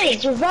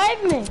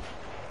 Revive me.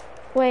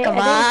 Wait, Come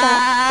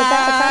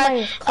I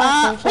think it's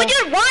that. Wait,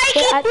 dude, why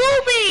keep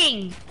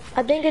moving?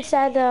 I think it's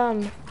at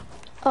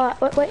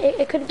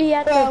it could be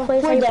at the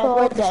place where you put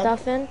all the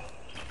stuff in,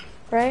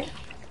 right?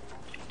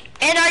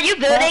 And are you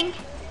building?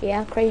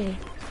 Yeah, crazy.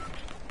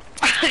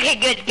 Okay,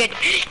 good.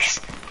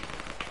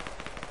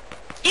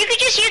 You could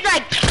just use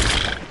like.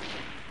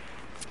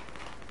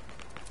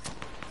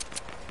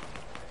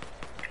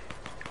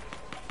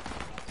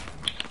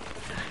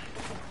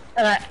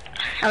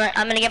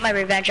 I'm gonna get my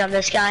revenge on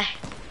this guy.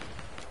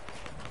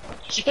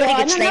 He's a pretty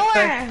good I don't know sniper.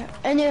 where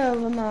any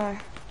of them are.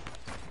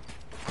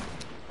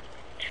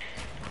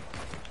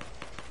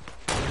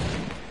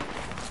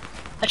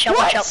 Watch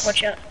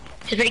out.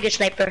 He's a pretty good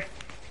sniper.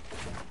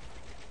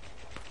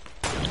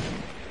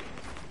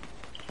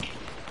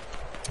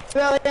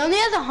 Bro, he only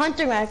has a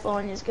hunting rifle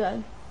on his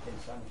gun.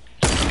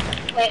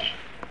 Wait.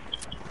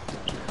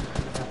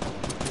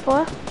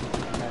 What?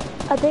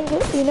 I think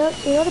you know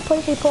the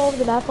place you pull over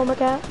the math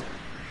homework at?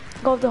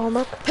 Go over the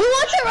homework. Who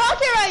wants a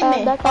rocket ride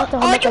me? That's not the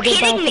homework. Are you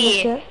kidding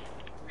me? Who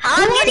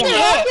I'm wants getting a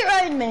hit. rocket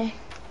ride me?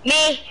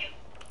 Me.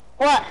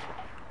 What?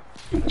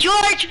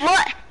 George,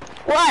 what?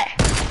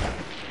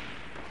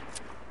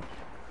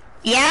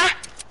 Yeah?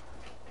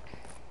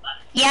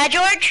 Yeah,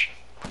 George?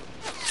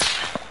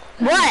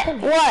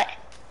 What?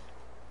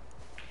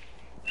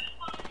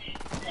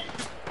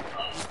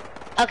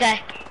 Okay.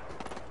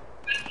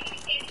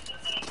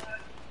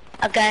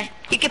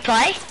 You can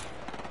play?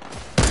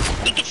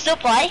 You can still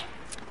play?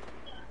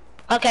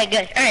 Okay,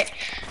 good. Alright.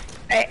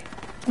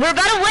 We're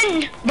about to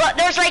win, but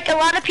there's like a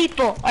lot of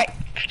people. I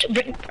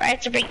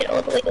have to bring it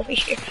all the way over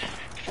here.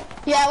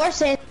 Yeah, we're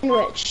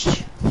sandwiched.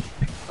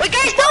 Wait,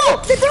 guys,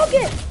 no! They broke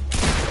it!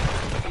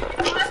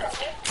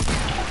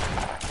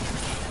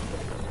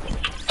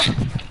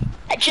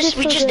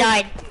 We just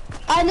died.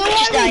 I know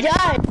just why we died.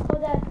 died.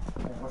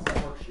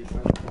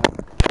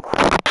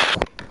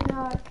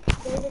 No,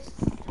 they just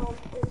told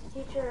the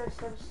teacher or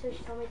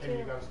substitution told me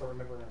to.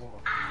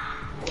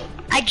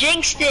 I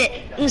jinxed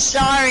it. I'm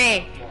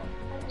sorry.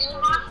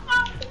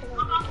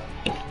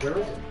 Where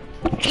is it?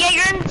 Yeah,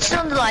 you're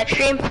still in the live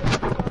stream. The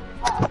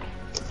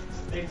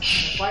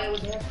fire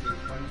was asking,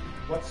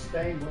 what's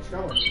staying, what's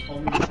going? You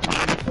told me you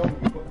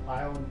put the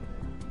pile in.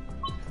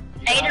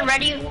 Aiden,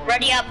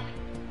 ready up.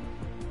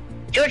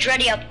 George,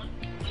 ready up.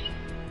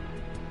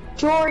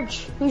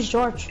 George. Who's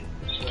George?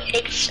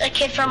 It's a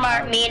kid from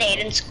me and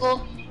Aiden's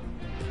school.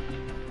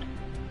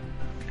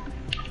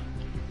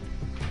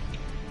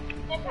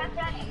 When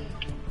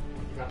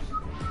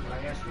I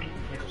asked you, you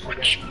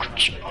can't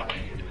just say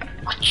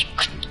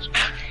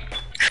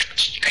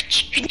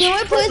Can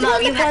we please go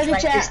to the party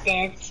this chat?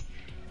 dance.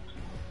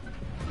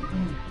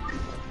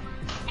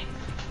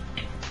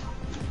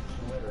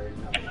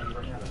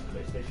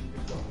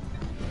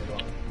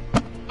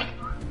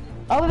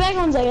 I'll be back in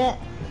 1 second.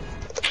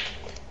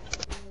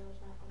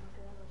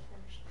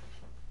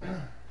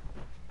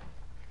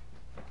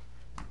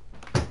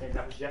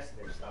 That was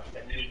yesterday's stuff.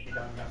 That needed to be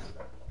done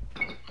yesterday.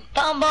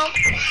 Bum.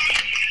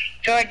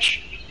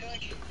 George.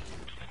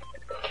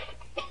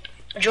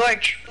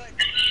 George. What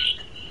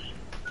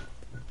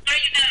are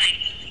you doing?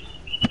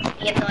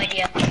 You have no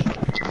idea.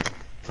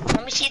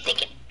 Let me see if they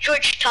can.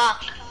 George,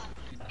 talk.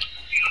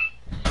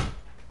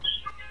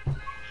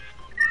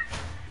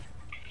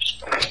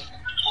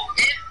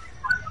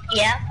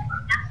 Yeah?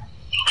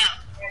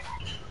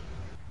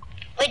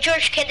 Wait,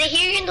 George, can they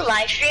hear you in the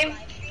live stream?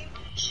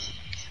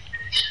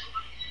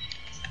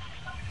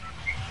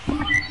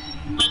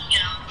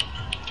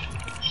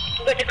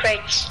 Go to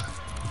crates.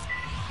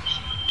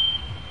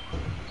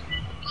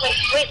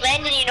 Wait,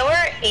 Landon, you know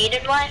where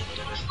Aiden went?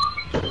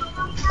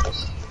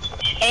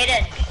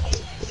 Aiden,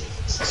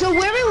 So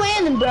where we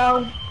landing,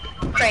 bro?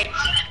 crates.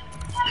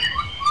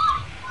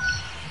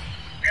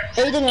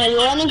 Aiden, are you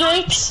landing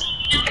crates?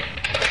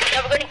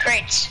 No, we're going to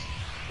crates.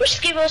 We're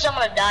just giving us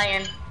someone to die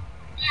in.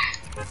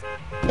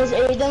 Is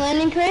Aiden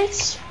landing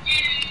crates?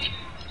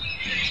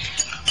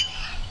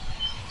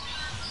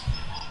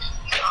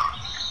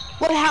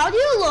 Wait, how do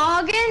you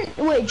log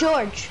in? Wait,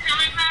 George.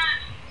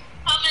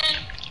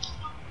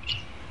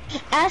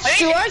 Ask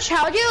George,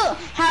 how do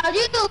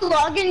you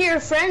log in your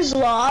friend's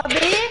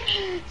lobby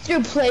through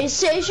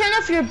PlayStation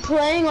if you're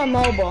playing on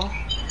mobile?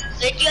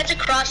 Like, you have to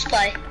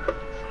crossplay.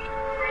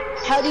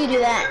 How do you do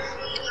that?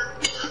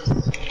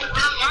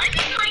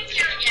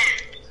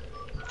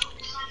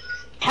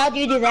 How do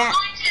you do that?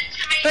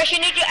 First, you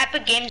need your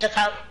Epic Games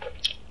account.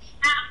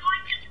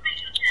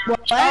 What?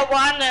 Oh, well,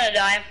 I'm gonna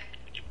die.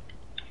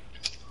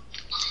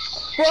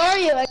 Where are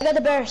you? I got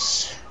the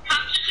burst.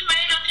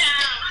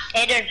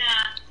 Aiden.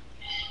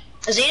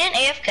 Is Aiden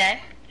AFK?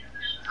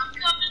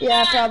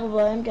 Yeah,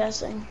 probably, I'm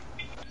guessing.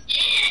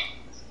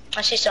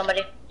 I see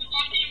somebody.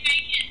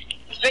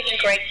 He's breaking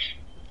crates.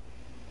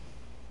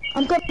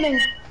 I'm coming.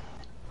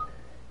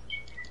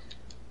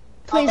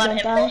 Please Hold on,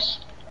 don't die. impulse.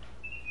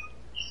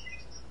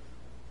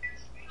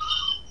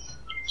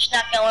 Just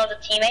knocked down one of the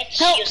teammates.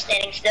 Help. She was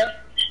standing still.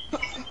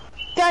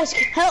 Guys,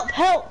 help,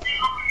 help!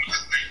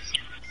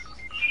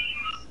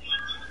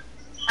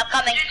 I'm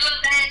coming.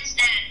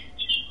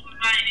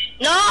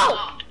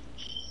 No!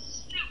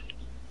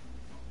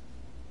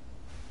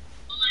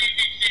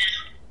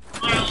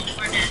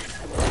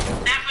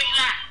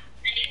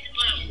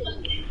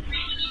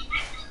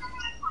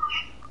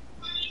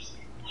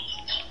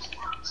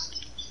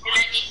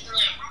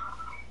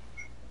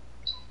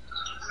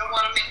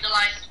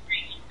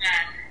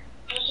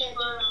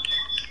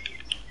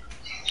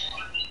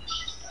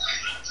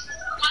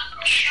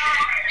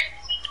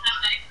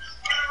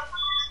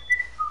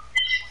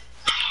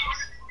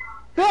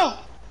 Go!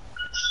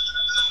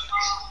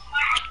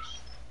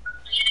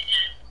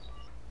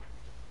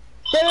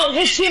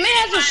 His teammate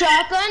has a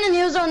shotgun and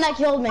he was the one that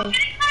killed me. All this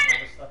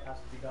stuff has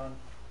to be done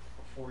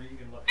before you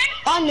even look.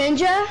 On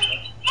Ninja?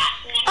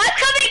 I'm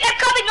coming!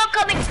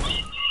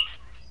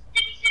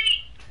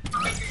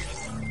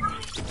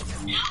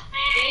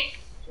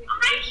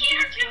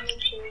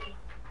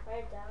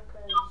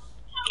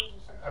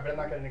 I bet I'm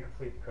not getting it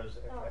complete because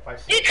if I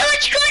see.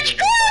 Clutch! No!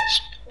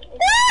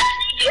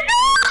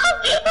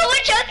 Oh,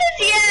 what chunk is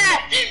he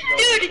at?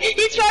 Dude,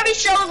 he's probably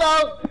so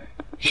low.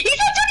 He's at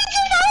 22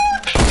 low!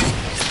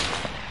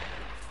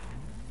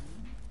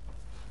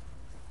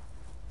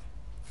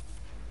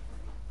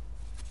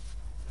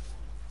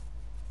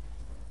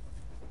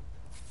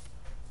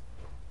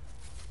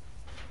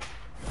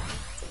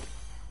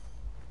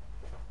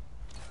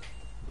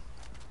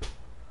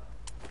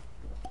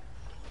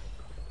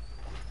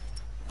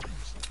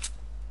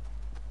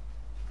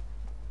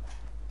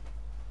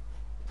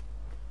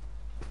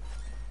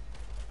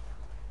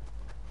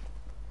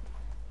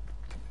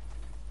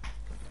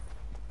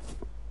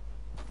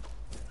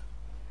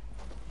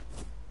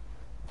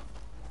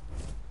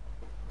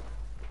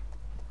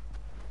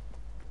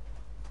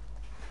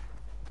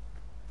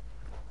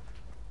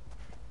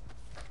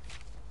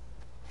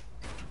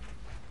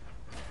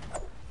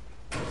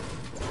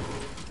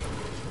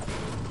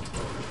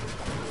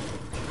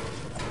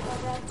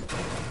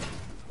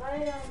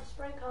 My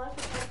spring colors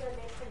are going to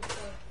make things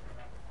safe.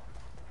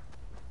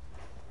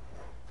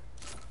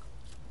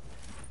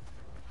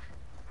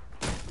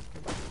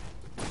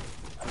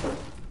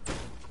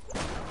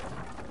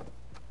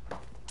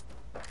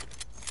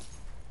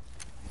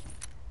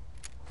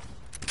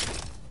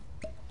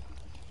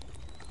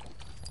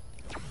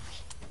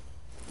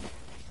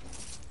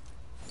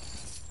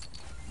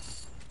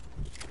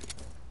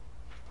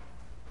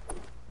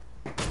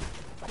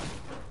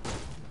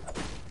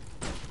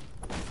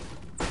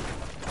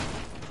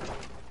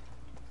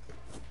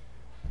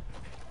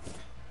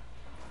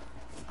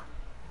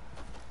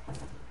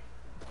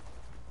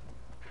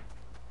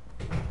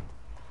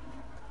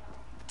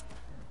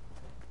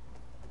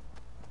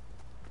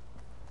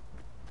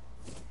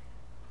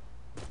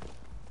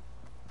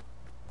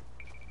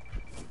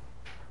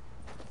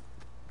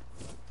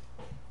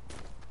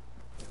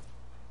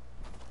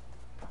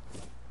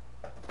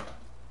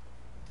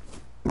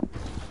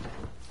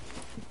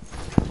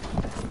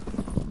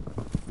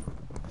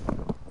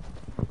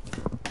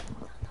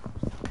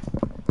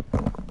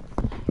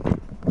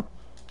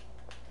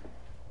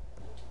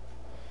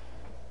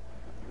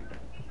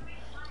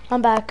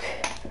 I'm back.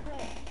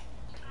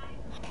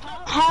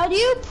 How do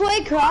you play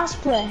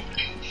crossplay?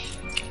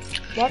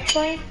 What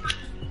play?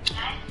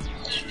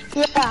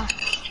 Yeah,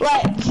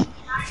 like,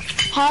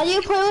 how do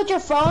you play with your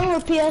phone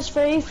with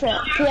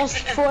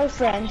PS4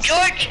 friends?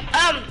 George,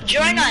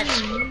 join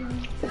us.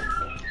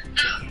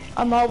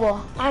 A mobile.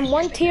 I'm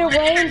 1 tier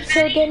away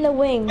until getting the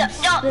wings.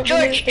 No,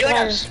 George, join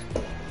us.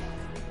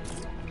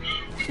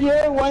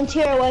 You're 1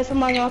 tier away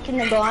from unlocking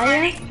the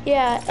glider?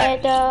 Yeah,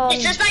 and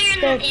It says that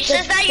you're not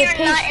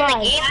in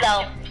the game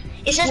though.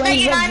 It says that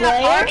you're not in the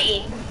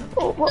party.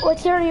 What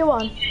tier are you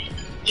on?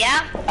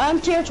 Yeah? I'm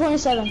tier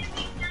 27.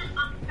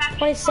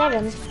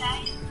 27.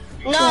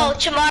 No,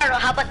 tomorrow.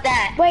 How about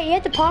that? Wait, you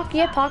have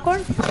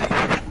popcorn?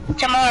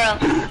 Tomorrow.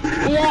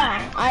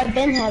 Yeah, I've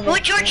been having.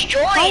 Would George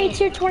join? How are you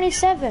tier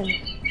 27? I'm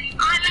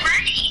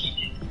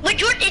ready. Wait,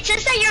 George, it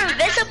says that you're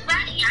invisible.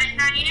 Ready, I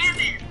am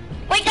it.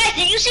 Wait, guys,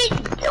 did you see?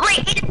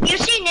 Wait, you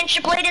see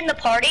Ninja Blade in the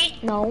party?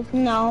 No.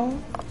 No.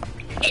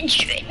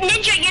 Ninja,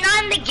 you're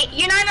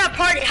not in a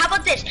party. How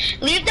about this?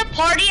 Leave the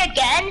party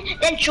again,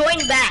 then join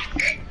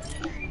back.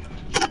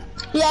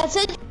 Yeah, it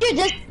said you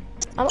just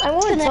I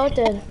want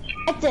tilted.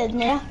 connected,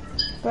 yeah,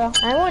 bro.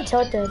 I want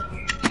tilted.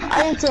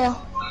 I didn't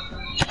tell.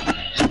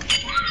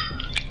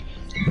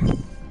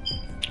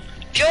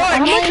 How George,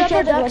 much tilted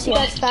upper ducks with you you.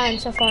 guys found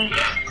so far?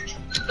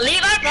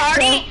 leave our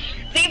party.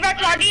 Leave our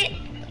party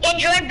and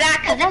join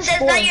back because it says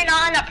that you're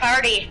not in a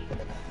party.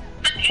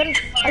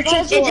 It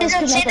says It you're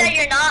doesn't say that disconnected.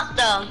 you're not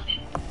though.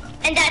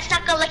 And that's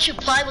not gonna let you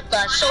play with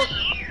us. So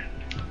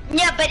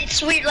yeah, but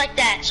it's weird like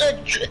that. So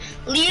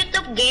leave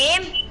the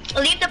game,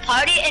 leave the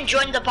party and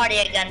join the party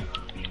again.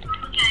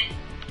 Okay.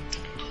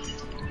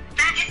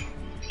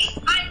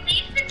 I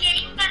leave the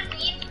game that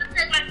leaves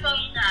because my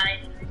phone died.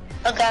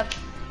 Okay.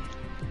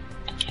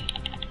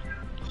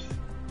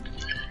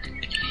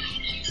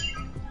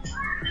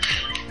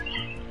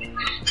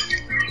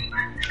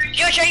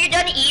 George, are you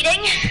done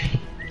eating?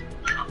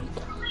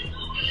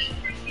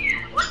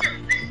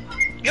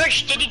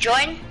 George, did you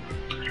join?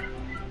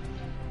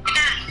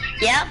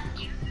 Yeah?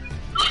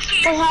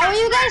 Well, how are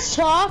you guys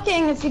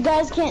talking if you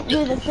guys can't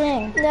do the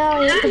thing?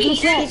 No,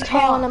 he's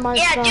calling him on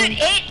his Yeah, phone. dude,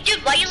 hey,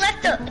 dude, why you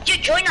left the,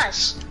 dude, join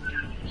us.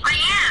 I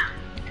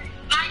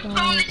am. My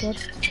phone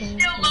is still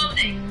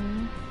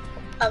loading.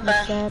 What's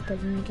Okay. that?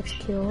 But then he gets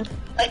killed.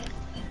 Like,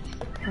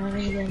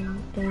 Apparently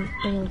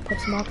then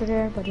puts marker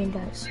there, but then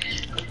dies.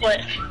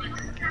 what?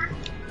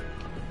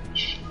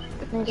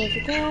 Then goes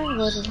again,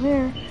 goes in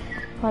here.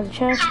 Find the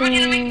chest Are we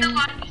gonna make the thing.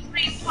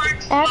 Lucky Street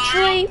part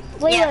Actually,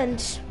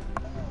 Leland,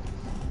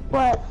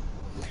 What?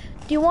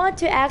 do you want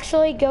to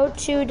actually go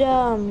to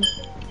the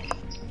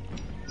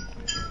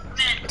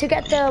to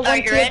get the one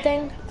you tier ready?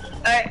 thing?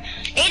 Alright.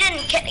 Aiden,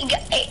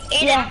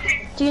 Aiden. Yeah.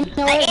 Do you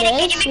know what Aiden, it can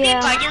is? you be Yeah.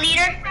 party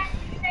leader?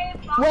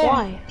 Where?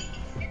 Why?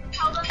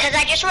 Cause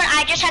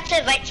I just had to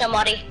invite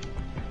somebody.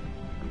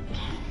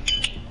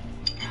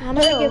 I'm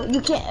gonna No, give.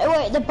 you can't.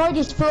 Wait, the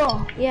party's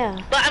full. Yeah.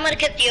 But I'm gonna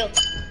kick you.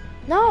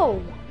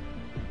 No.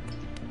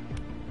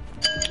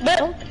 But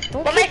Don't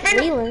Well, my kick friend-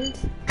 Leland.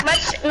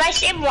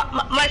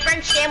 my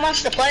friend Sam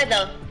wants to play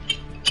though.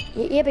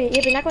 Yeah, but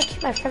you're not gonna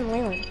kick my friend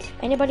Leland.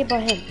 Anybody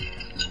but him.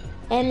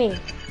 And me.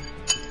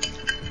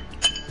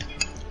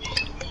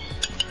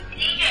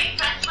 DJ,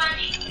 press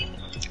money.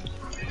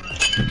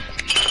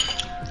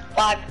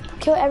 Why?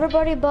 Kill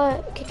everybody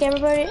but kick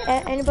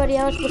anybody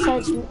else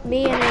besides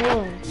me and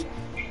Leland.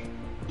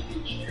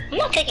 I'm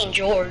not kicking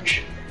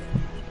George.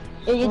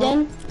 Are you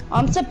done?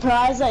 I'm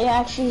surprised that you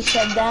actually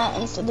said that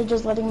instead of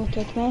just letting me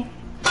kick me.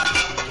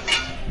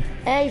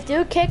 And if you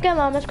do kick him,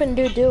 I'm just gonna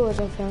do duos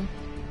with him.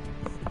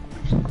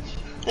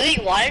 Do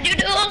you want to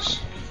do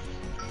duels?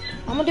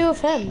 I'm gonna do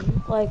with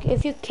him. Like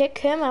if you kick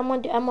him, I'm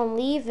gonna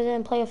leave and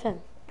then play with him.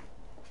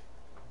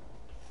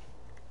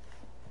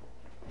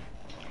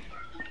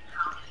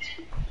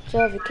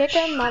 So if you kick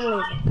him, I'm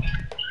leaving.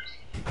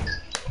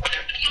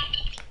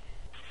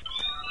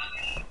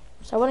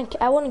 So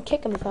I wouldn't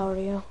kick him if I were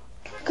you.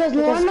 Because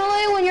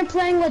normally when you're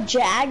playing with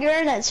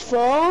Jagger that's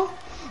full,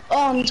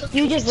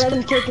 you just let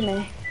him kick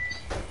me.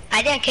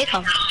 I didn't kick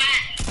him.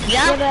 Yeah,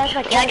 Yeah? but that's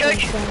my Yeah, cousin.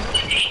 George. So.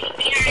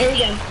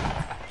 Aiden.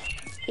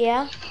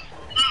 Yeah.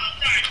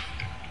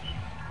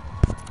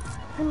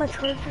 How much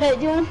charger? Hey,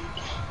 dude.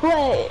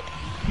 Wait.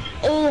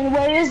 Aiden,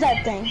 where is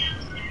that thing?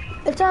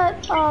 It's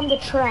at the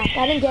track.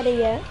 I didn't get it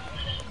yet.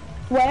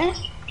 Where?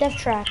 Death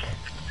track.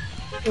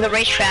 The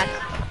racetrack.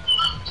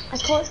 I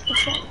call it the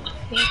track.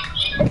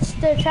 It's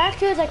the track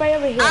too. Is like right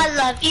over here. I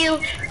love you.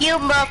 You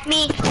love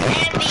me.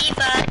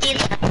 Everybody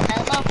loves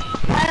Elmo.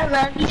 I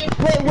love you.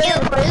 Wait,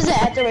 where is it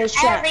at the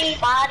racetrack?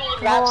 Everybody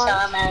loves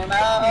some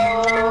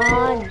Elmo. Come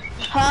on.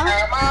 Huh?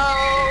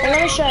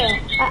 Let me show you.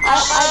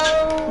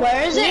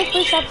 Where is Can you it?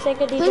 please stop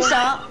singing, DJ? Please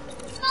stop.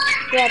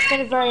 Yeah, it's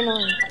gonna be very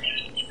annoying.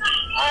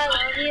 I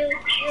love you.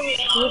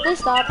 Can you please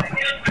stop?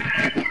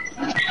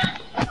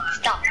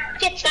 Stop.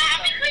 Get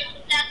back.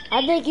 I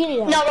think you need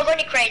help. No, we're going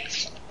to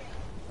crates.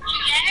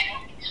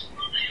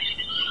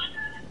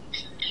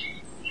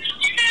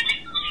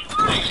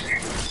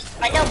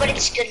 I know, but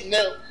it's good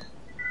loot.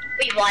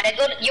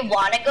 You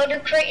wanna go to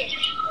crates?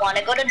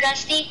 wanna go to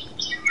Dusty?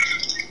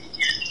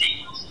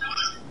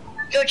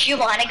 George, you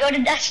wanna go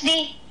to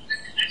Dusty?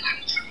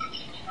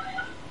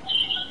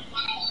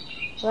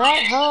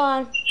 What? Hold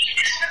on.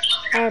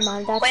 Never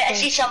mind, that's Wait, I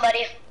see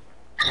somebody.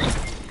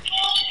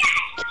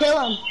 Kill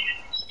him.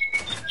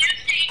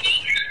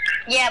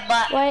 Yeah,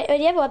 but Wait, do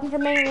you have a weapon for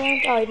me to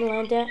land? Oh, you didn't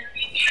land yet?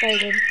 Very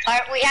good.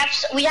 alright, we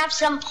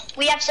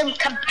have some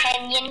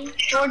companion,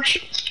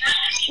 George.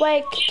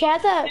 Wait, can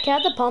I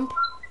have the pump?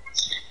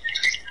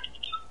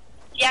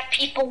 Yeah,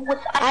 people with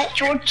us,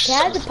 George. Can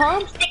I have the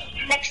pump? Stick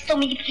next to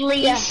me,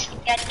 please.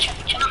 Yeah, Can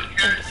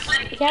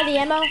I have the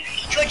ammo?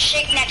 George,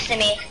 stick next to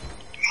me.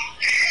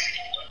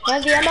 Can I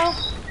have the ammo?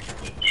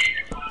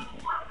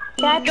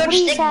 Can I George,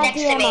 please stick have next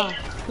the to ammo? me.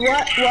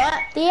 What?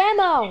 The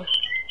ammo!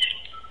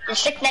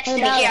 Just stick next to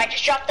me. no. Here, I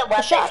just dropped the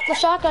weapon. The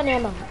shotgun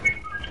ammo.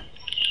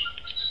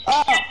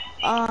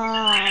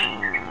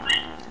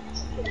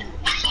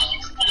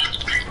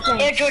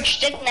 Here, George,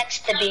 stick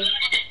next to me.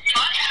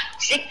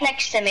 Stick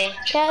next to me.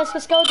 Okay,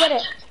 let's go get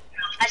it.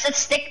 I said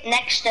stick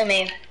next to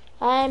me.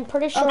 I'm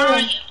pretty sure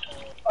it's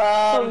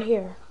over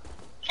here.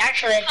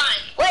 Actually,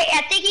 wait,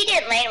 I think he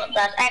didn't land with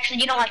us.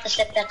 Actually, you don't have to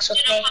stick next with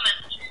me.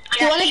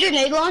 Do you want a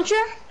grenade launcher?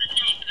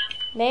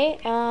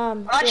 Mate,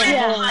 I'm not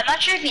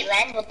sure if he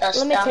landed with us.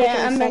 Let me though. take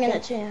Yeah, I'm bringing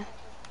second. it to you.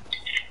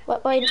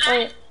 Wait,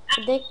 I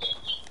think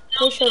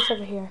pretty sure it's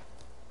over here.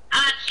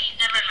 Geez,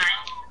 never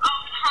mind. Oh,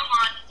 hold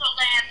on. It's a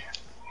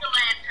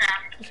land trap.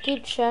 Let's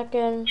keep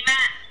checking.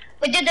 Matt,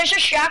 Wait, dude, there's a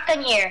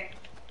shotgun here.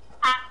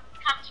 come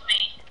to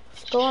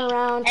me. Going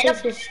around, I don't-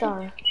 chase the star.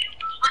 No,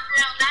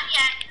 not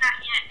yet, not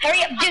yet.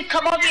 Hurry up, dude,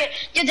 come over here.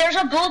 Dude, there's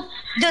a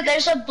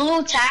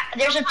blue tag.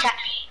 Dude,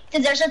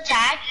 there's a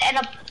tag and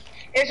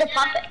there's a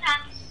pump.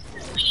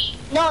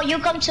 No, you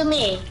come to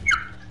me.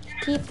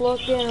 Keep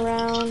looking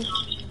around.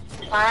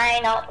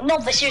 Fine, no,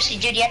 but seriously,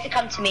 dude, you have to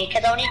come to me,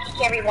 because I only can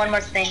carry one more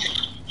thing.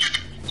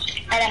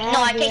 And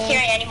I can't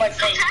carry any more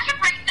things. I can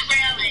break the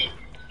railing.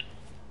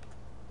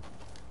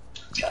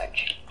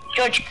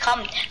 George,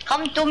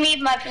 come to me,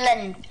 my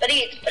friend.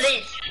 Please.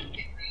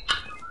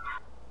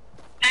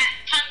 Matt,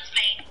 come to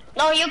me.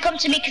 No, you come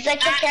to me, because I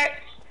can't carry.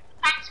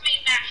 Come to me,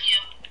 Matthew.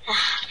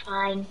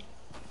 Fine.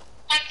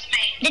 Come to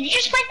me. Did you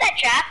just plant that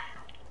trap?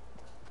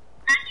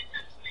 Matthew,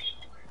 come to me.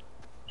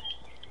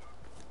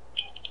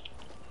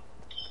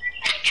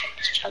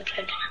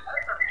 Children.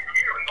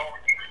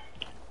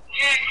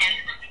 Here, Ken.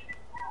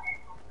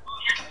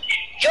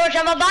 George,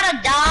 I'm about to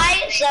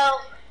die, so.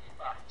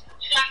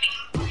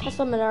 That's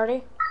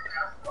Luminardi.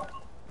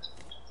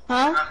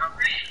 Huh?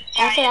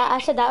 I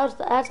said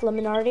that's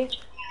Luminardi.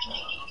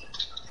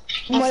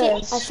 What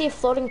I see a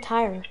floating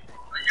tire.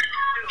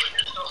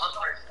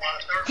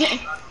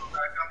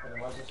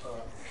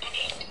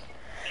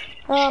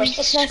 Where's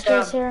This the next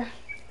scrub? is here.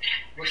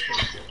 What's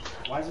this?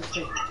 Why is this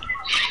thing?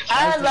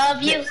 I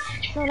love you.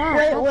 No, no.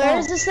 Wait, not where that.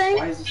 is this thing?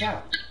 Why is this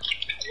out?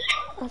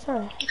 Oh,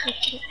 sorry.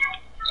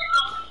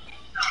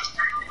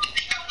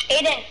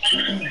 Aiden,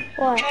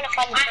 What? I'm trying to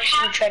find the person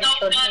who tried to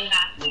kill me.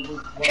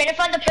 I'm trying to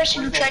find the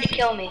person who tried to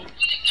kill me.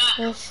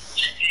 This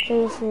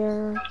stays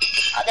here.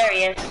 Oh, there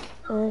he is.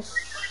 This,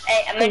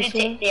 Hey, I'm gonna Stays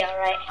take the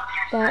alright.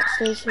 that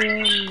stays here.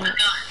 And that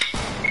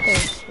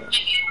stays here.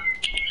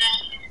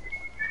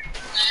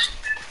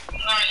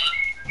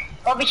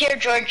 Over here,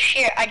 George.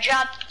 Here, I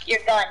dropped your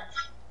gun.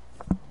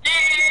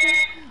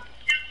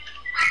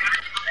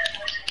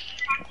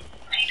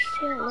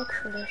 Yeah, look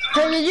for this.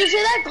 Hey, did you see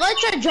that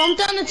glitch? I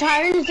jumped on the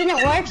tire and it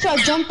didn't work, so I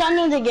jumped on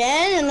it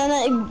again, and then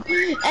it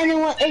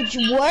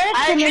worked,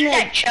 I and then tried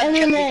that it jump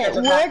because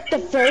of that. worked the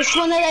first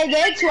one that I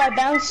did, so I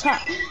bounced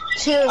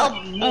two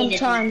man,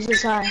 times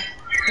as high. I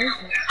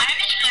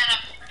just got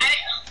up.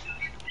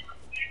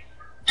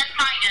 That's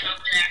my gun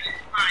over there.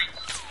 Mine.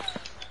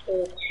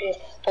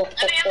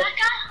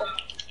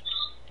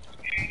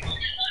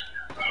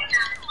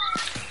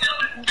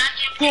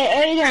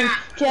 Hey, Aiden,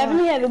 do you have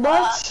any heavy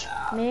bullets?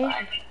 Me?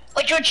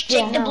 Wait, George, take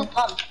Yeah, the no. blue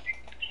pump.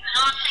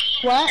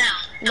 What?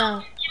 No.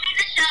 Give me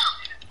the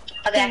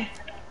shell. Okay.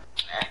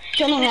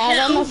 Can I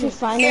have them if you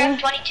find Here, I them?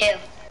 have 22.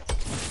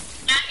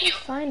 Matthew,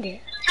 Find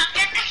it. come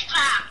get this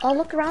trap. I'll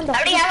look around the I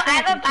already whole have,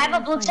 trap I have a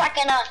until blue find it. tack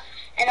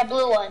and a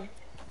blue one.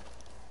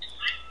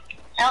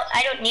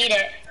 I don't need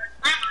it.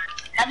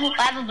 I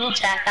have a blue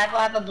tack. I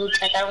have a blue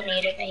tack. I don't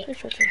need it, mate. Pretty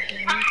sure it's over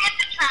here. Come get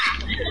the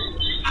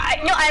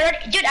trap. No, I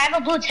already, dude, I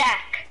have a blue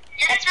tack.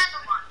 Get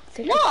another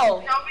one. No,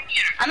 It's over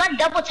here. I'm not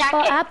double Oh, tacking.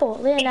 apple.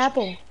 Leah, an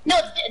apple. No,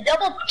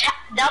 double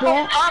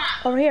Yeah. pump.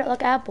 Over here,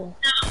 look, apple.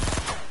 No.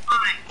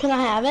 Fine. Can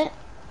I have it?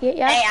 You Hey,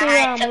 have to,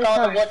 I took wait all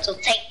the for it. wood, so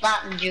take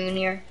Latin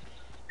Junior.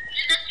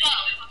 Let's go.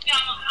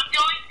 I'm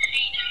going to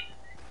Aiden.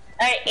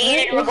 Alright,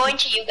 Aiden, we're going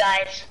to you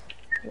guys.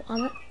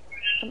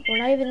 We're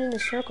not even in the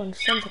circle, and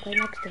Sun's like right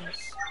next to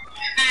us.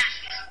 Matt,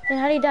 Hey,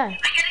 how do you die?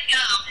 I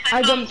gotta go.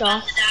 I jumped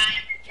off.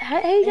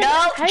 How do you No,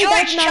 die? How do you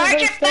die George, from that charge little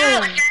your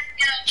phone. thing?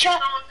 Char-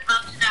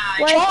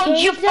 Wait, Charge can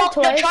you your do that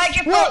phone. No, twice? charge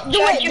your Wait, phone.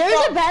 Charge wait, your there's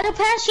a phone. battle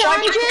pass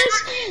Charge your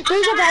challenges.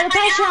 There's a battle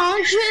pass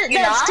challenge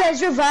You're that not?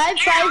 says revive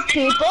 5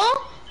 people.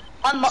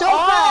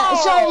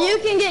 So you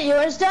can get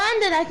yours done,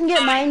 then I can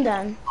get mine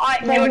done.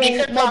 Alright,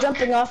 By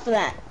jumping off of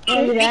that.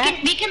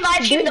 we can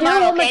live stream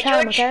tomorrow, okay,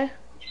 George? Okay.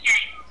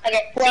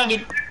 Okay, see you,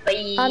 dude.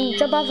 Bye.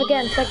 Jump off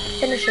again so I can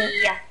finish it.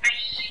 Yeah.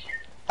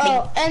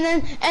 Oh,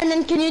 and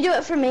then can you do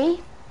it for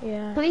me,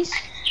 Yeah. please?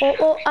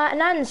 Well,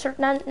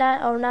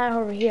 not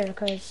over here,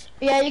 cause.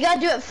 Yeah, you gotta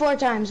do it 4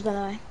 times, by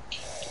the way.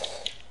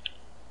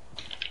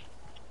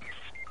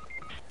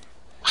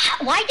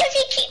 Why does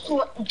he keep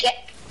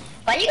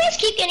why do you guys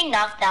keep getting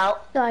knocked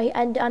out? No,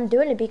 I'm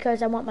doing it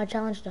because I want my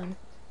challenge done.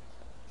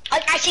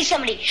 I see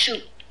somebody.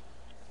 Shoot.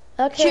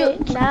 Okay,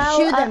 now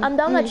shoot them. I'm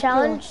done with the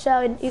challenge,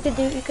 so you could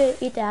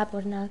eat the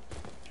apples now.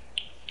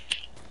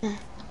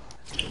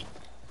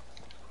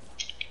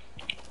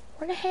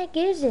 Where the heck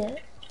is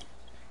it?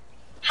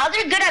 How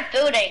they're good at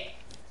building?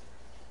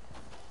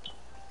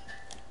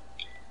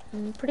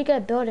 I'm pretty good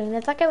at building.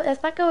 If I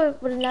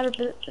would have never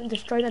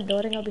destroyed my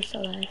building, I'll be so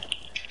alive.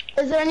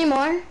 Is there any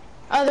more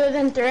other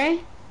than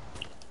 3?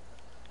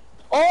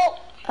 Oh,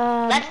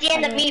 that's the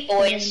end of me,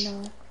 boys.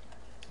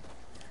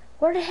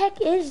 Where the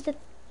heck is the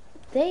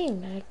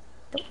thing? I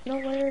don't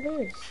know where it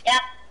is.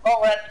 Yep.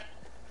 Oh, rip.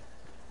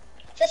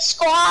 The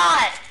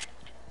squad.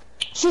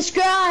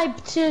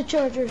 Subscribe to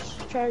Chargers.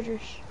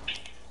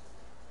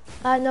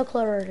 I have no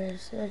clue where it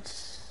is.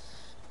 It's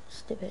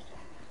stupid.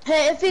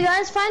 Hey, if you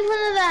guys find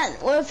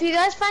if you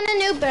guys find a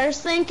new Bears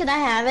thing, can I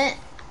have it?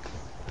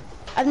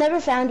 I've never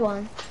found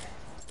one.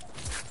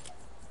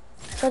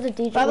 So the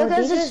DJ,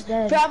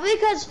 probably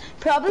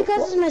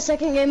because it's my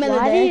second game of the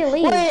day. Why did you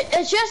leave? Wait,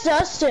 it's just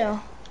us 2.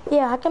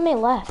 Yeah, how come he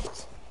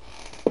left?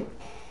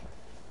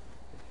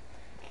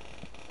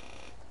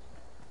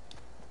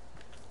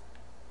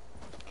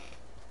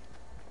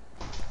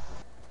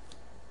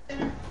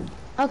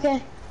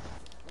 Okay.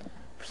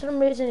 For some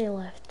reason he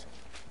left.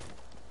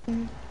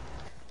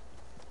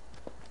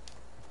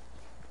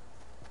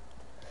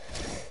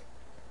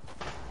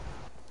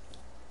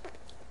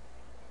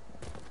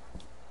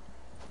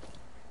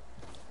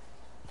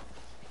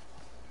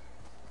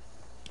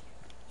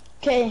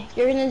 Okay,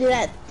 you're gonna do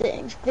that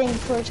thing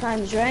 4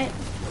 times, right?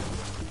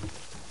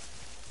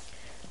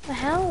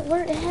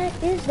 Where the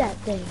heck is that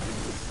thing?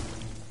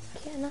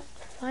 Cannot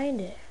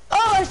find it.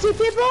 Oh, I see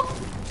people.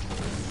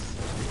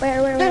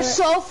 Where? They're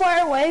so far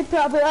away,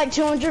 probably like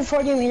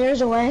 240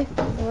 meters away.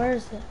 Where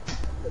is it?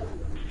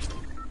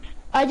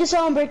 I just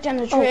saw them break down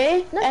the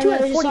tree. Not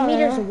 240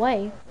 meters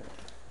away.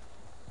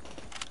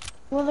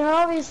 Well, they're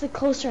obviously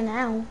closer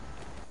now.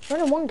 We're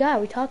the one guy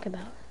we talk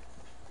about.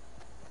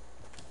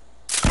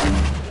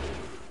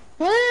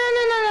 No.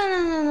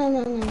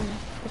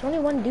 There's only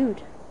one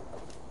dude.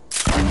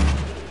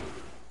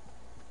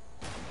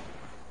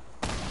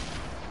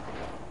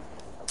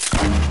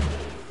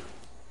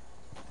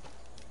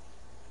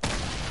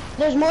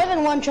 There's more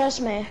than one,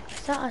 trust me.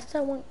 I see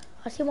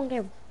one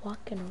guy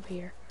walking over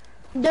here.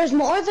 There's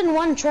more than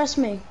one, trust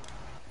me.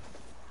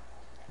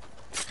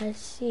 I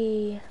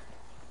see.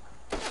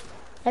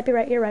 Yep,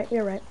 you're right.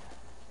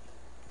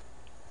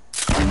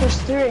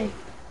 There's 3.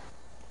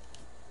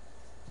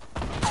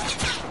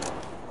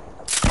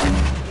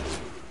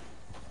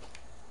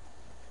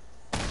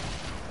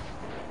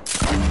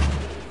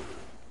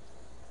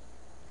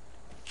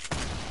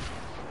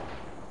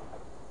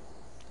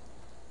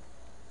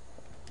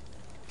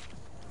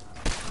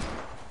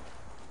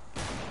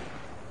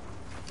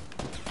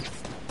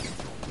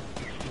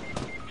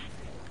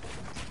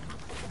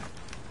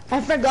 I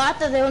forgot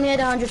that they only had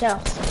 100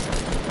 health.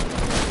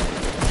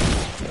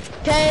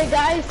 Okay,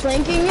 guy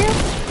flanking you.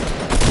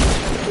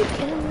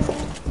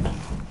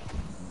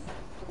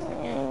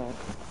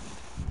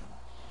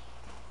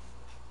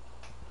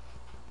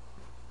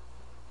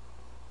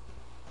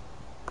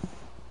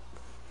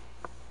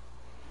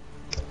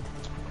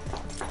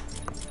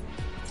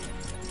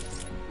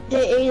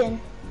 Hey, Aiden.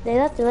 They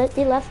left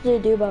the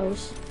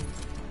Dubos.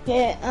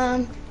 Okay,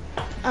 I'm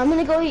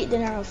gonna go eat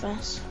dinner real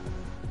fast.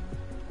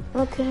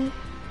 Okay.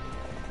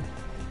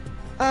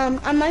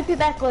 I might be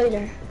back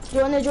later. Do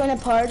you want to join a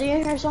party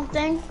or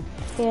something?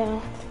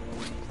 Yeah.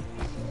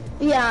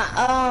 Yeah,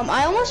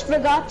 I almost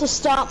forgot to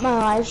stop my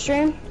live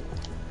stream.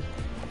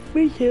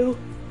 Me too.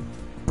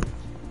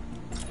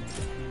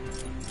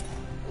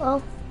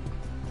 Well,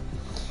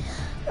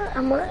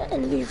 I'm gonna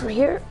end the video for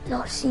here, and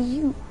I'll see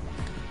you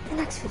in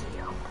the next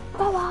video.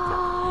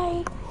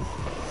 Bye-bye!